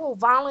 I will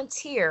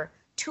volunteer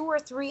 2 or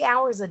 3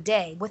 hours a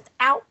day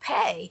without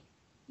pay,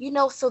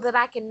 so that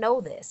I can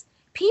know this.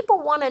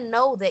 People want to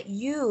know that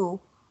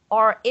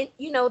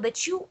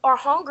that you are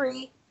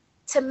hungry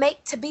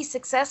to be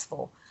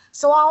successful.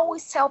 So I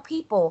always tell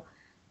people,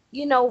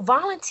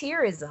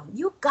 volunteerism.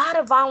 You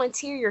gotta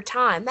volunteer your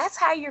time. That's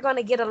how you're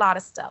gonna get a lot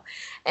of stuff.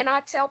 And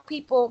I tell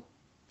people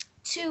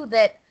too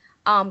that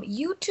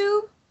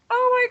YouTube,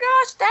 oh my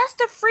gosh, that's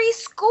the free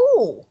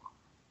school.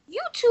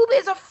 YouTube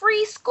is a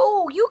free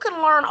school. You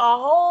can learn a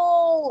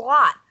whole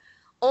lot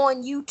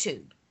on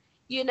YouTube,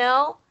 you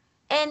know,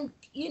 and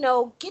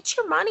get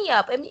your money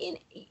up. I mean,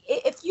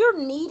 if you're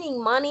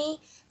needing money,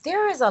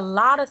 there is a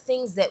lot of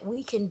things that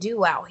we can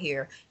do out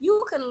here.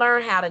 You can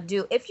learn how to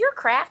do. If you're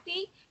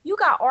crafty, you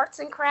got arts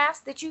and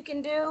crafts that you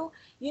can do,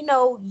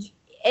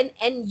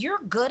 and you're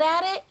good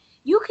at it.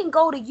 You can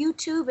go to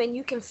YouTube and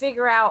you can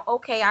figure out,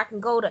 okay, I can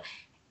go to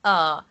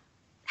uh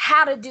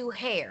how to do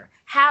hair,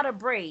 how to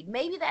braid.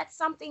 Maybe that's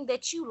something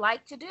that you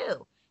like to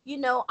do.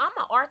 I'm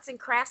an arts and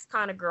crafts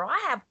kind of girl. I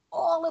have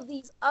all of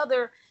these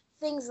other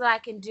things that I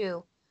can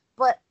do,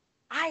 but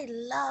I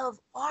love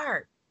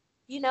art.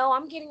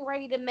 I'm getting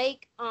ready to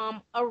make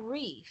a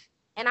wreath,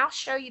 and I'll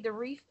show you the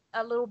wreath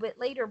a little bit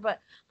later, but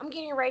I'm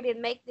getting ready to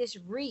make this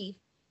wreath,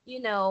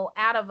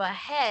 out of a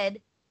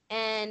head,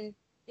 and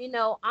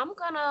I'm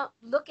gonna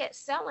look at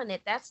selling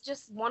it. That's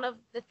just one of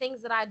the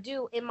things that I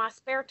do in my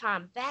spare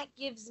time. That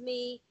gives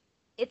me,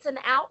 it's an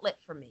outlet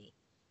for me,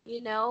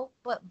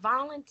 but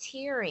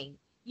volunteering,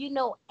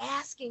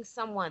 asking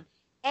someone,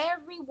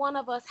 every one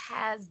of us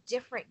has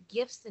different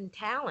gifts and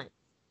talents,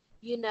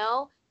 you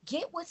know,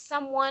 get with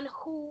someone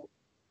who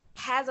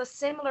has a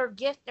similar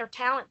gift or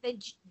talent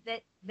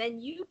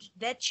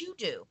that you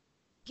do.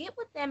 Get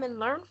with them and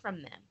learn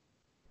from them.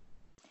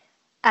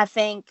 I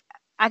think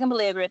I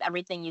completely agree with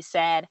everything you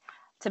said.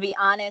 To be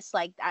honest,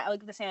 like I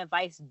like the same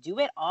advice. Do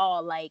it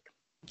all. Like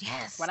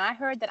Yes. when I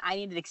heard that I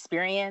needed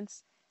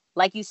experience,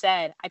 like you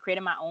said, I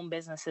created my own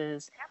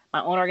businesses,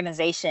 my own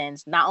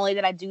organizations. Not only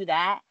did I do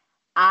that,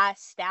 I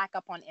stack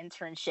up on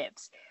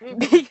internships Mm-hmm.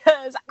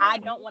 because I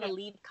don't want to Mm-hmm.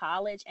 leave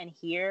college and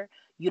hear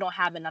you don't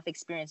have enough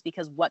experience.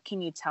 Because what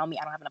can you tell me?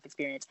 I don't have enough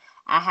experience.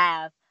 I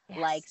have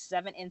like Yes.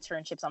 7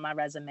 internships on my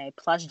resume,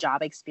 plus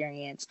job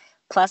experience,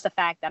 plus the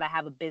fact that I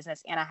have a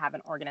business and I have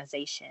an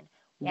organization.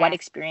 What Yes.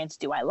 experience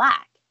do I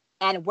lack?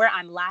 And where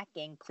I'm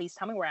lacking, please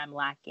tell me where I'm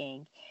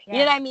lacking. You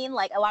know what Yes. I mean?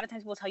 Like a lot of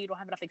times people tell you don't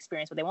have enough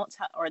experience, but they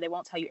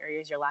won't tell you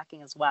areas you're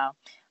lacking as well.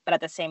 But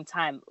at the same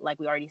time, like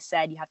we already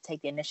said, you have to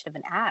take the initiative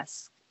and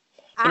ask.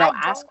 I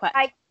Ask don't what.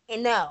 like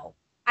no.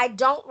 I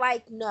don't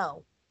like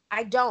no.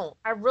 I don't.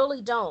 I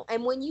really don't.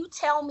 And when you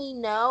tell me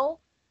no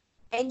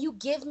and you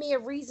give me a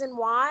reason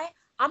why,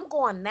 I'm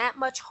going that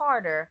much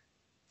harder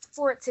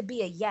for it to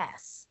be a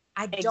yes.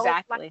 I don't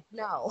like Exactly.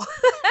 no.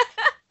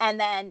 And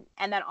then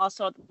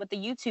also with the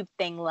YouTube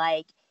thing,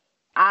 like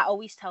I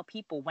always tell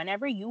people,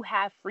 whenever you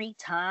have free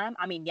time,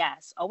 I mean,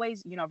 yes,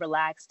 always,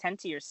 relax, tend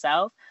to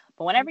yourself,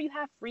 but whenever you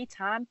have free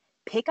time,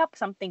 pick up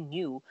something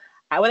new.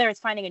 Whether it's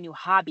finding a new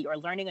hobby or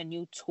learning a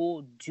new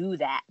tool, do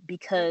that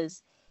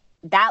because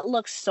that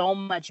looks so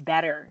much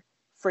better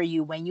for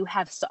you when you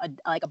have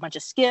like a bunch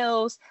of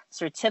skills,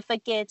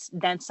 certificates,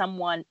 than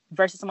someone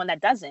versus someone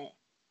that doesn't.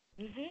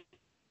 Mm-hmm.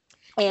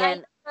 Now,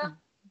 And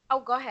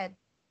oh, go ahead.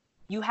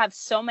 you have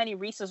so many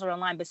resources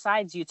online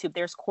besides YouTube.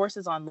 There's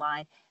courses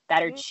online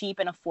that are Mm-hmm. cheap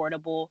and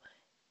affordable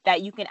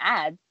that you can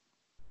add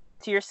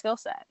to your skill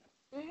set.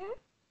 Mm-hmm.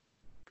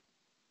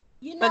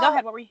 You But go know,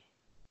 ahead. What were you?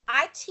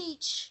 I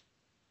teach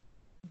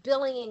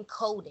billing and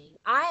coding.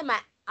 I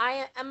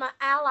am an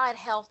allied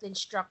health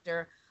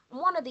instructor. I'm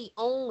one of the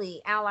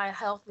only allied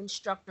health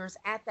instructors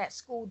at that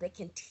school that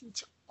can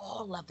teach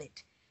all of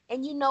it.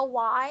 And you know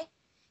why?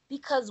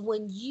 Because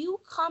when you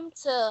come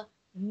to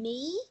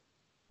me,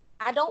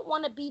 I don't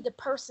want to be the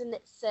person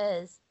that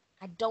says,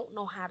 I don't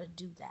know how to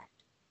do that.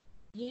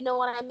 You know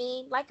what I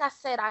mean? Like I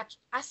said,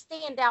 I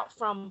stand out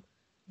from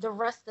the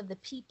rest of the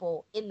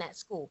people in that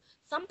school.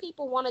 Some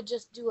people want to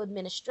just do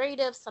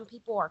administrative, some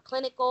people are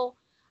clinical.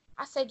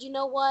 I said, you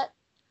know what?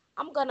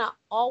 I'm going to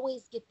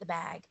always get the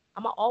bag.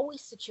 I'm going to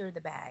always secure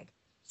the bag.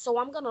 So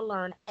I'm going to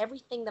learn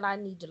everything that I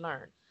need to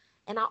learn.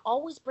 And I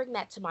always bring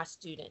that to my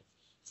students.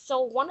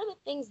 So one of the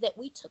things that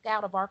we took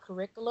out of our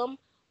curriculum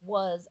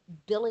was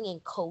billing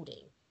and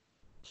coding.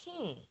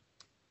 Hmm,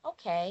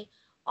 okay.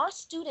 Our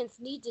students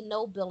need to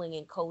know billing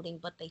and coding,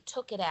 but they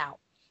took it out.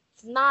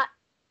 It's not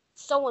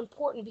so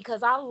important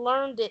because I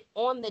learned it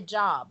on the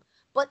job,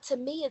 but to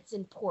me, it's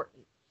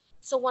important.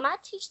 So when I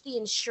teach the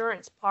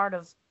insurance part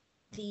of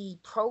the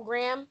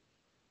program,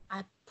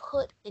 I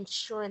put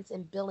insurance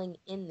and billing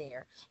in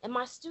there. And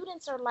my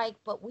students are like,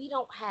 but we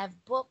don't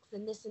have books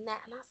and this and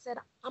that. And I said,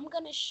 I'm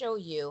going to show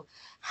you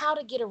how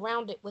to get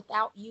around it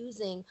without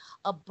using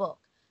a book.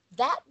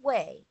 That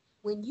way,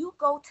 when you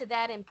go to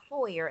that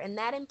employer and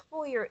that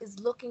employer is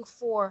looking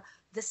for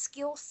the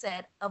skill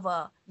set of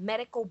a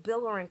medical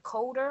biller and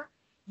coder,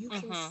 you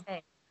can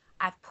say,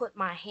 I've put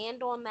my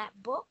hand on that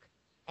book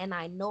and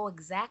I know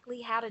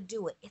exactly how to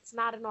do it. It's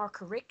not in our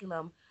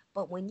curriculum,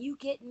 but when you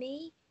get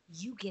me,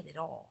 you get it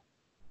all.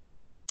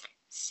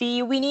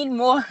 See, we need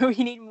more. We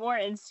need more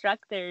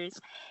instructors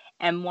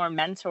and more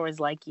mentors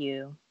like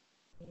you.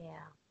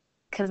 Yeah.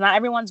 Because not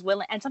everyone's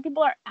willing. And some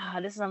people are,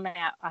 this is something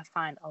I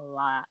find a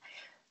lot.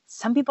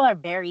 Some people are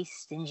very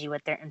stingy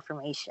with their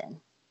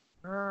information.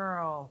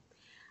 Girl,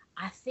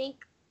 I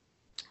think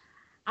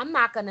I'm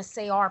not going to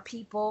say our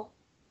people,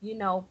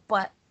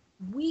 but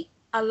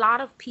a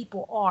lot of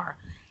people are.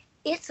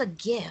 It's a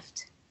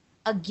gift.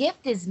 A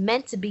gift is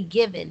meant to be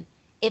given.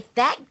 If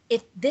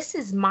this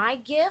is my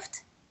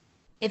gift,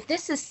 if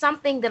this is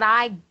something that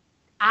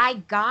I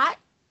got,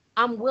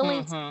 I'm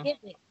willing to give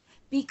it.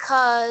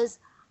 Because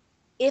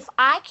if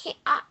I can't,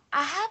 I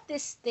have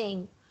this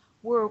thing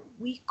where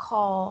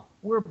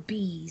we're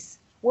bees.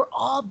 We're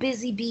all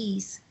busy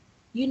bees.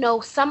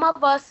 Some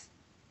of us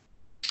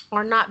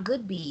are not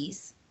good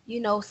bees.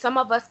 Some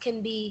of us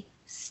can be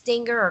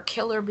stinger or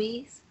killer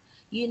bees.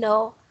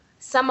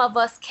 Some of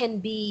us can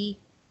be,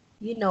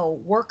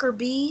 worker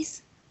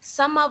bees.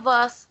 Some of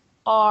us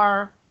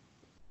are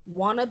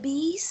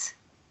wannabes.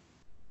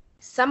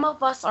 Some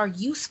of us are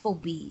useful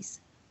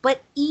bees.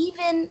 But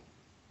even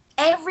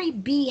every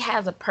bee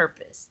has a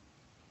purpose.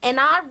 And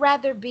I'd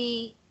rather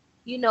be,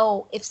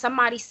 if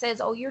somebody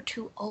says, oh, you're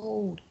too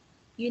old,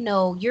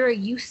 you're a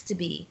used to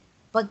be.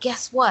 But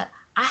guess what?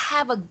 I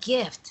have a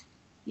gift,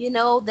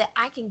 that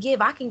I can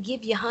give. I can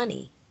give you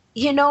honey.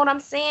 You know what I'm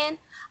saying?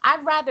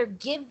 I'd rather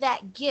give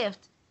that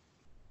gift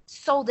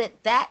so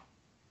that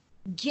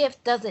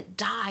gift doesn't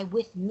die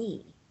with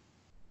me.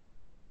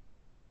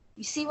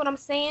 You see what I'm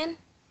saying?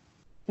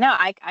 No,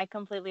 I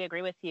completely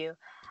agree with you.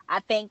 I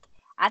think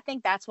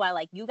that's why,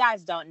 like, you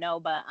guys don't know,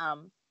 but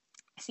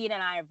Sita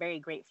and I are very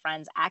great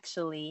friends,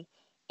 actually.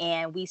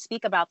 And we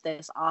speak about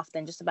this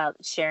often, just about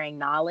sharing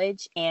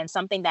knowledge. And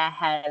something that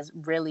has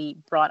really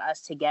brought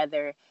us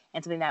together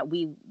and something that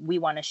we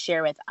want to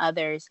share with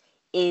others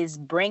is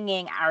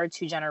bringing our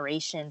two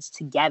generations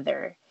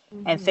together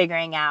and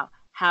figuring out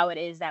how it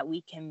is that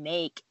we can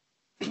make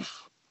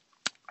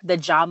the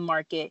job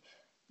market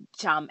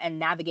and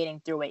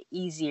navigating through it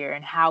easier,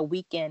 and how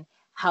we can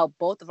help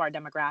both of our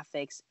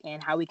demographics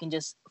and how we can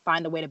just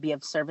find a way to be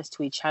of service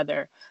to each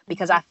other.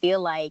 Because I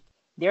feel like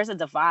there's a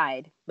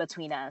divide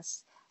between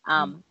us,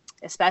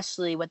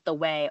 especially with the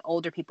way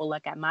older people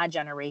look at my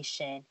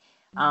generation.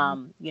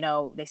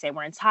 They say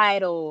we're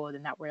entitled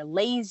and that we're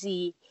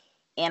lazy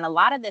and a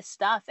lot of this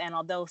stuff. And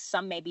although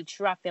some may be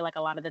true, I feel like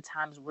a lot of the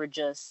times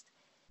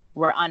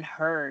we're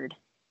unheard.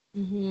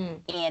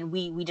 And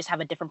we just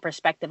have a different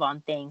perspective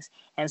on things.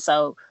 And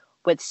so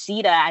with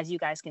Sita, as you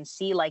guys can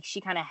see, like,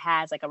 she kind of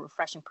has like a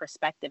refreshing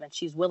perspective and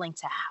she's willing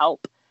to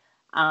help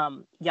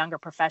younger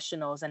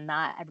professionals, and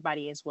not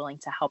everybody is willing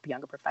to help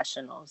younger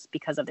professionals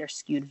because of their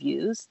skewed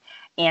views.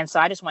 And so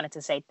I just wanted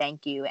to say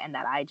thank you, and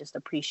that I just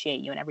appreciate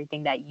you and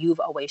everything that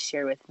you've always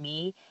shared with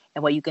me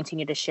and what you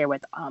continue to share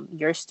with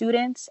your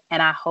students.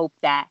 And I hope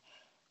that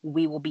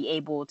we will be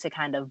able to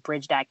kind of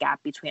bridge that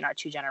gap between our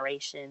two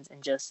generations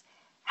and just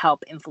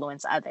help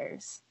influence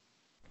others.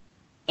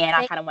 And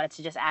I kind of wanted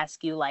to just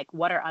ask you, like,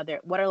 what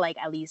are like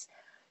at least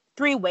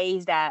 3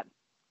 ways that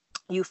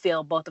you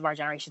feel both of our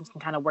generations can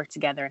kind of work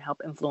together and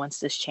help influence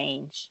this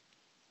change?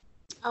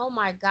 Oh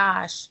my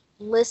gosh.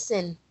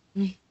 Listen,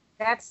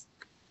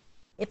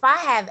 if I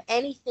have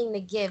anything to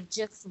give,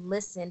 just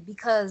listen,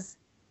 because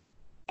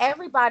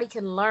everybody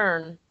can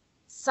learn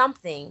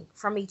something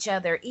from each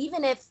other,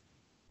 even if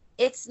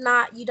it's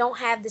not, you don't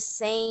have the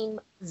same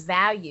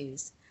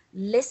values.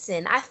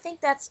 Listen, I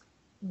think that's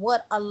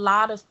what a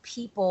lot of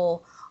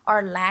people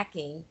are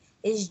lacking.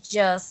 is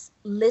just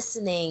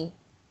listening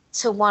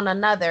to one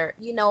another.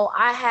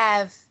 I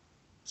have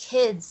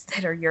kids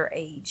that are your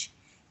age,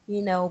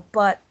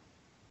 but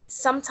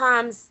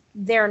sometimes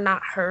they're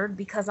not heard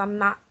because I'm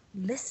not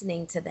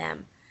listening to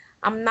them.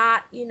 I'm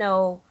not,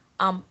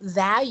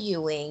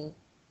 valuing,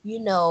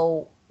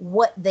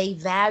 what they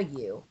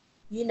value,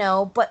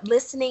 but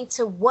listening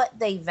to what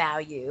they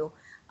value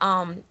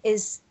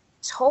is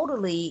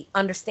totally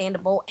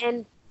understandable.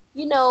 And,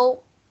 you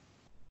know,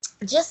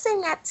 just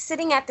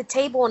sitting at the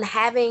table and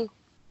having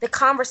the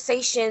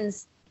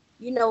conversations,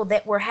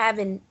 that we're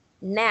having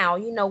now,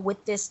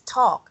 with this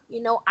talk,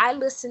 I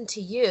listen to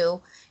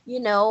you,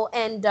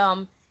 and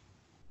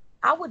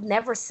I would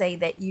never say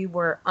that you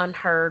were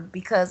unheard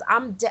because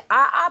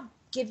I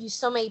give you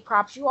so many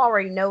props. You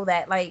already know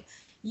that. Like,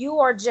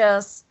 you're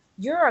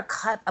a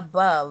cut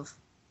above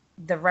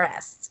the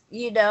rest,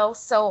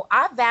 So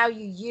I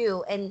value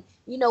you and,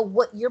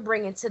 what you're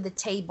bringing to the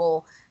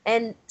table.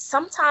 And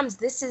sometimes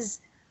this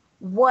is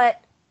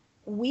what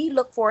we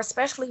look for,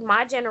 especially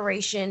my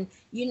generation,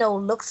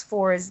 looks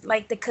for, is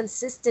like the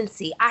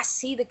consistency. I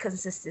see the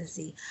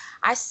consistency.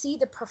 I see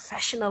the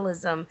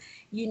professionalism,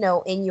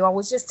 in you. I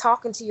was just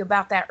talking to you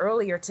about that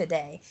earlier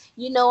today,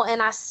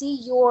 and I see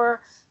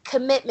your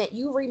commitment.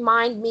 You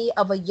remind me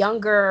of a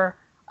younger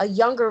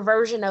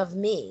version of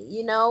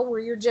me, where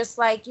you're just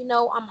like,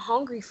 I'm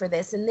hungry for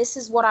this and this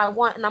is what I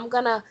want and I'm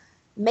gonna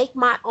make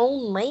my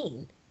own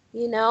lane,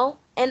 and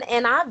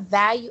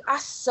I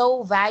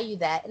so value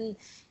that. And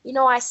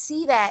I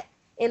see that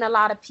in a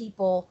lot of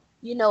people,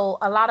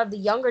 a lot of the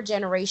younger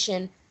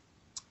generation.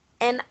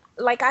 And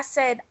like I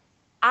said,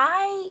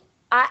 I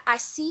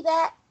see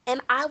that, and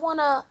I want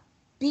to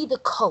be the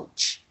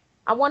coach.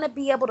 I want to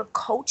be able to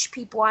coach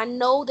people. I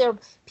know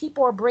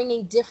people are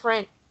bringing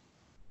different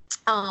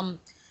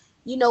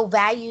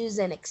values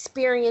and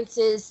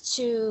experiences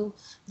to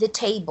the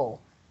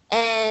table.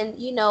 And,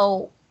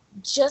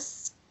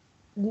 just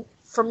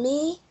for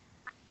me,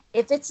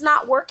 if it's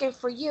not working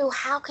for you,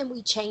 how can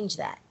we change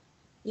that?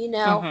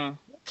 What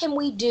can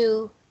we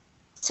do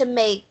to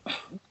make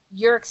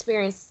your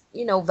experience,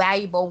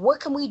 valuable? What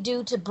can we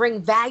do to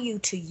bring value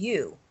to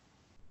you?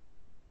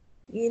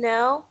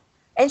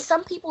 And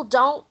some people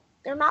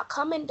they're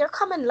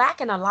coming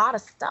lacking a lot of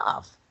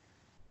stuff,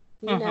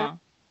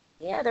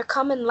 Yeah, they're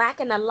coming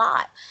lacking a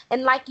lot.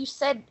 And like you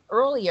said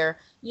earlier,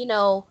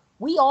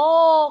 we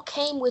all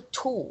came with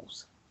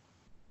tools.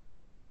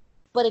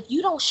 But if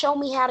you don't show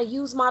me how to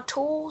use my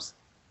tools,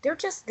 they're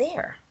just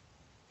there.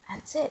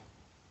 That's it.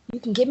 You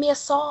can give me a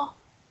saw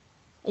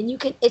and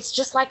it's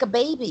just like a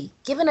baby,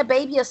 giving a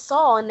baby a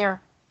saw and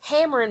they're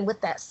hammering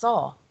with that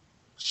saw.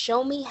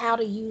 Show me how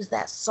to use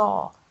that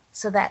saw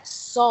so that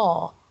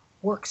saw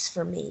works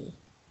for me.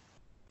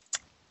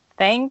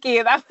 Thank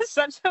you. That was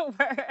such a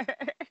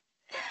word.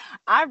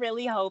 I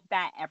really hope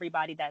that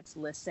everybody that's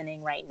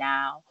listening right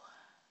now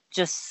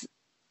just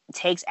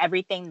takes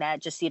everything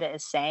that Jacita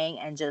is saying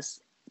and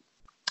just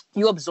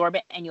you absorb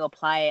it and you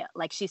apply it.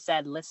 Like she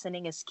said,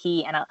 listening is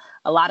key. And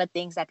a lot of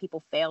things that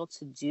people fail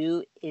to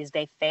do is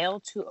they fail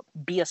to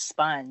be a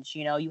sponge.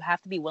 You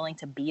have to be willing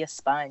to be a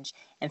sponge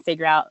and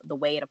figure out the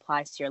way it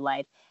applies to your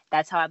life.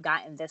 That's how I've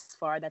gotten this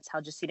far. That's how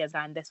Jacita has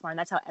gotten this far. And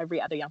that's how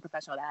every other young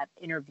professional that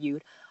I've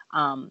interviewed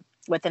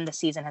within the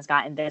season has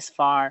gotten this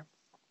far.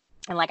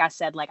 And like I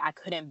said, like I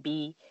couldn't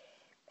be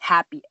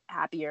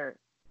happier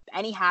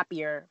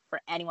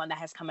for anyone that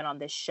has come in on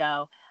this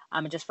show.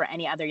 And just for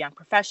any other young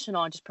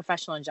professional and just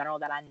professional in general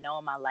that I know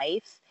in my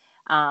life.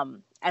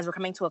 As we're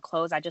coming to a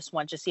close, I just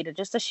want Jacita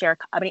just to share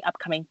any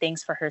upcoming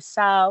things for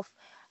herself.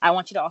 I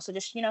want you to also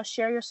just,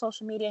 share your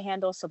social media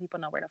handles so people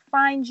know where to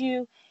find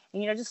you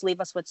and, just leave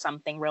us with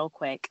something real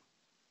quick.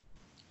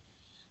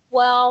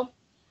 Well,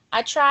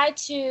 I try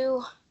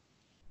to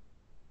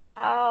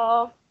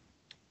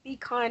be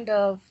kind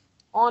of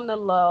on the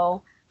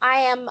low.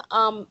 I am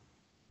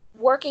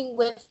working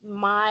with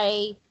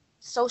my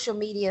social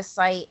media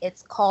site.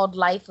 It's called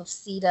Life of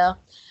Cita.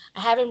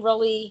 I haven't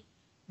really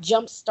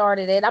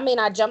jump-started it. I mean,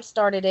 I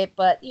jump-started it,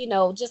 but,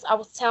 I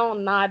was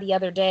telling Na the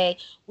other day,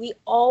 we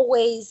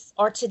always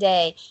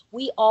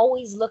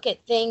look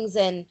at things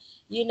and,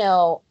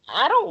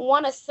 I don't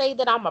want to say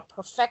that I'm a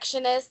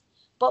perfectionist,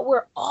 but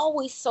we're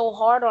always so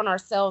hard on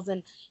ourselves.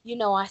 And,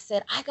 I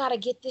said, I got to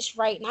get this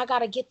right and I got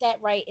to get that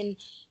right. And,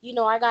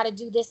 I got to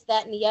do this,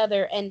 that, and the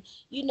other. And,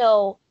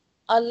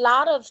 a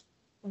lot of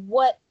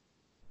what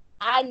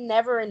I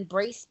never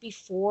embraced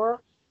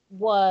before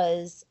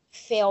was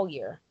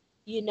failure,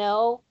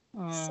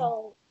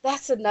 So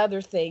that's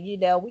another thing,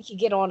 we could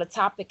get on a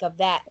topic of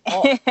that.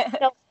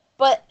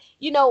 But,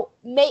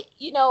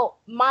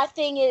 my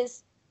thing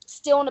is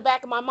still in the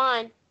back of my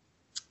mind.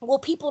 Will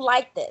people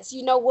like this?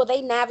 Will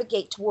they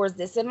navigate towards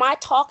this? Am I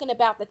talking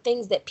about the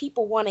things that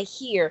people want to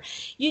hear?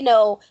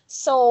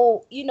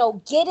 So,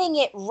 getting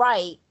it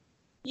right,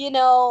 and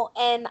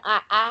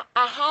I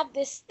have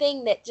this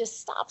thing that just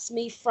stops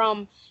me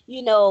from,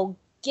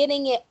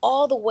 getting it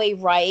all the way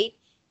right.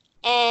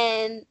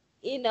 And,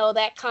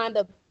 that kind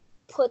of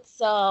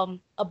puts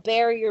a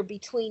barrier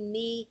between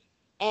me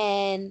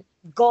and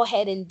go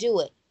ahead and do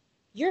it.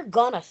 You're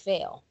gonna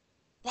fail.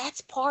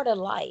 That's part of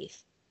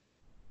life.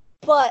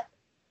 But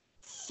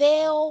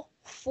fail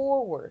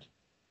forward.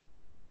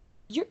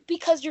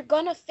 Because you're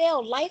gonna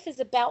fail. Life is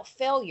about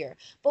failure.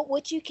 But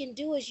what you can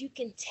do is you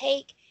can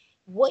take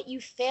what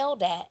you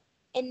failed at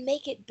and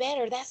make it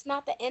better. That's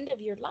not the end of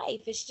your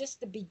life. It's just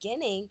the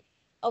beginning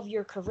of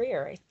your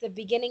career. It's the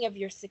beginning of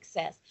your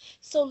success.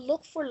 So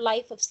look for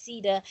Life of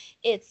Cita.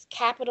 It's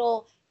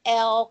capital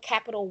L,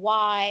 capital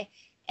Y,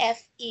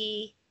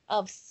 FE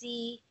of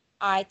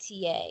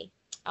CITA.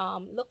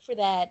 Look for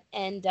that.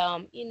 And,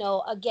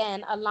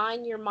 again,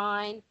 Align Your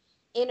Mind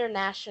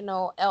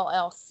International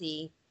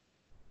LLC.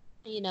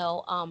 you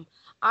know um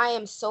I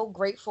am so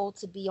grateful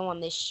to be on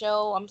this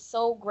show. I'm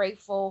so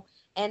grateful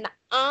and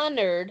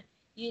honored,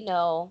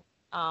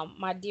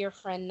 my dear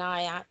friend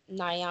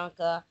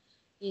Nyanka,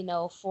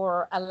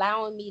 for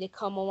allowing me to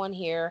come on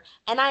here.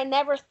 And I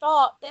never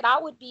thought that I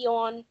would be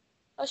on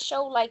a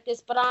show like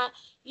this, but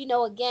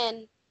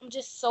again, I'm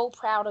just so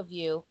proud of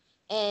you.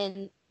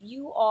 And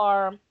you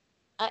are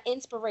an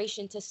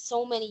inspiration to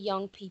so many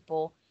young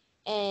people,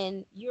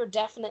 and you're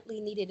definitely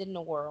needed in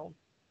the world.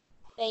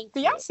 Thank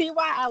Do y'all you. see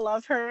why I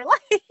love her? You are.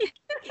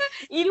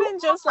 Even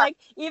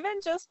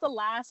just the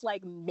last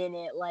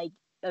minute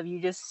of you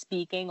just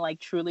speaking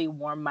truly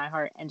warmed my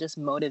heart and just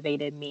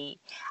motivated me.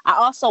 I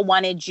also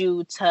wanted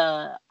you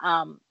to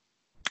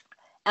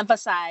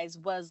emphasize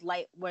was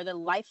like where the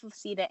Life of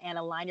Cita and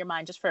Align Your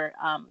Mind, just for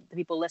the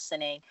people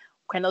listening,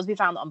 can those be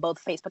found on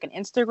both Facebook and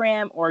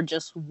Instagram, or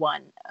just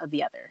one or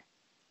the other?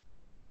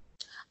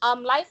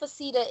 Life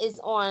Acita is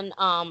on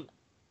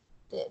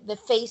the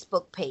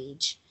Facebook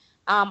page.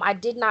 I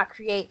did not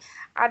create.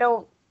 I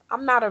don't.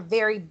 I'm not a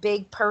very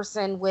big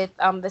person with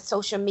the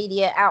social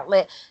media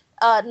outlet.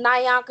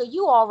 Nyanka,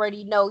 you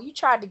already know. You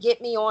tried to get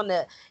me on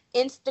the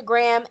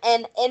Instagram,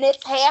 and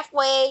it's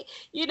halfway.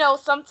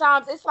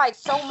 Sometimes it's like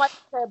so much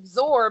to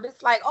absorb.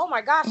 It's like, oh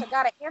my gosh, I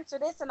gotta answer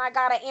this and I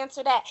gotta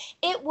answer that.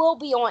 It will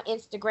be on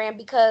Instagram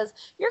because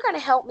you're gonna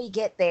help me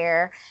get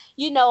there.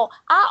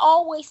 I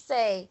always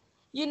say,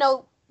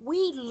 we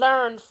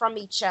learn from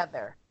each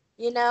other.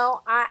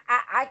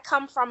 I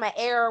come from an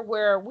era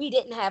where we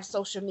didn't have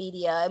social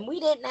media and we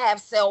didn't have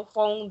cell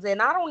phones,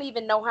 and I don't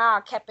even know how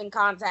I kept in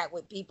contact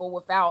with people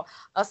without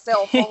a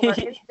cell phone or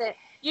instant,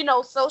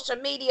 social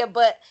media.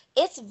 But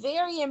it's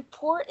very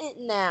important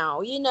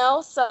now,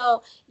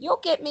 so you'll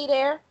get me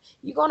there.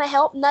 You're going to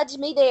help nudge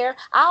me there.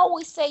 I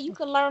always say you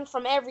can learn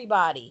from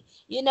everybody.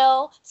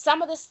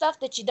 Some of the stuff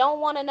that you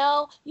don't want to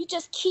know, you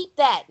just keep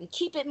that and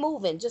keep it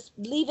moving. Just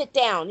leave it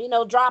down,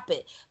 drop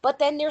it. But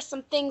then there's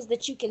some things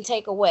that you can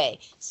take away.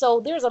 So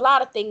there's a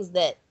lot of things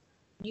that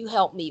you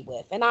help me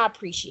with, and I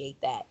appreciate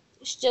that.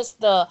 It's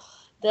just the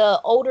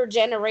older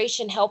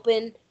generation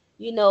helping,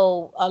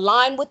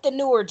 align with the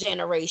newer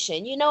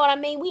generation. You know what I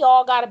mean? We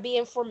all got to be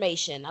in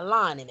formation,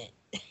 aligning it.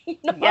 You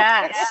know what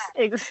I'm Yes,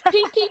 saying?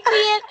 exactly.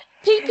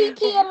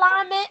 PPP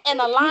alignment and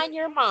align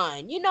your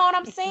mind. You know what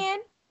I'm saying?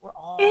 We're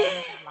all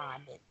in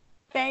alignment.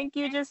 Thank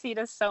you,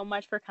 Jacita, so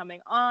much for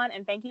coming on.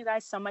 And thank you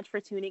guys so much for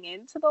tuning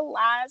in to the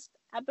last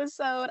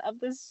episode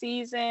of the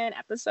season,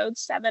 episode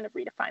 7 of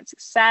Redefine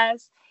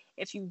Success.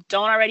 If you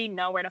don't already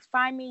know where to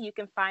find me, you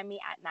can find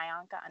me at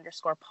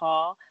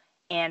Nyanka_Paul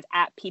and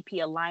at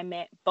PP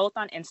Alignment, both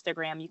on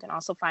Instagram. You can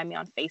also find me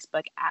on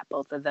Facebook at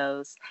both of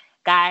those.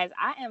 Guys,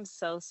 I am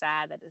so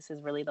sad that this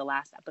is really the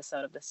last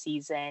episode of the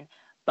season,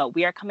 but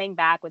we are coming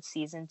back with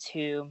season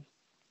 2,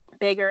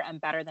 bigger and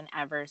better than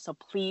ever. So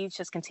please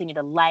just continue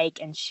to like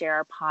and share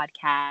our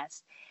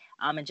podcast,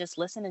 and just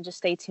listen and just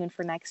stay tuned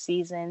for next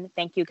season.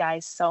 Thank you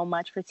guys so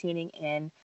much for tuning in.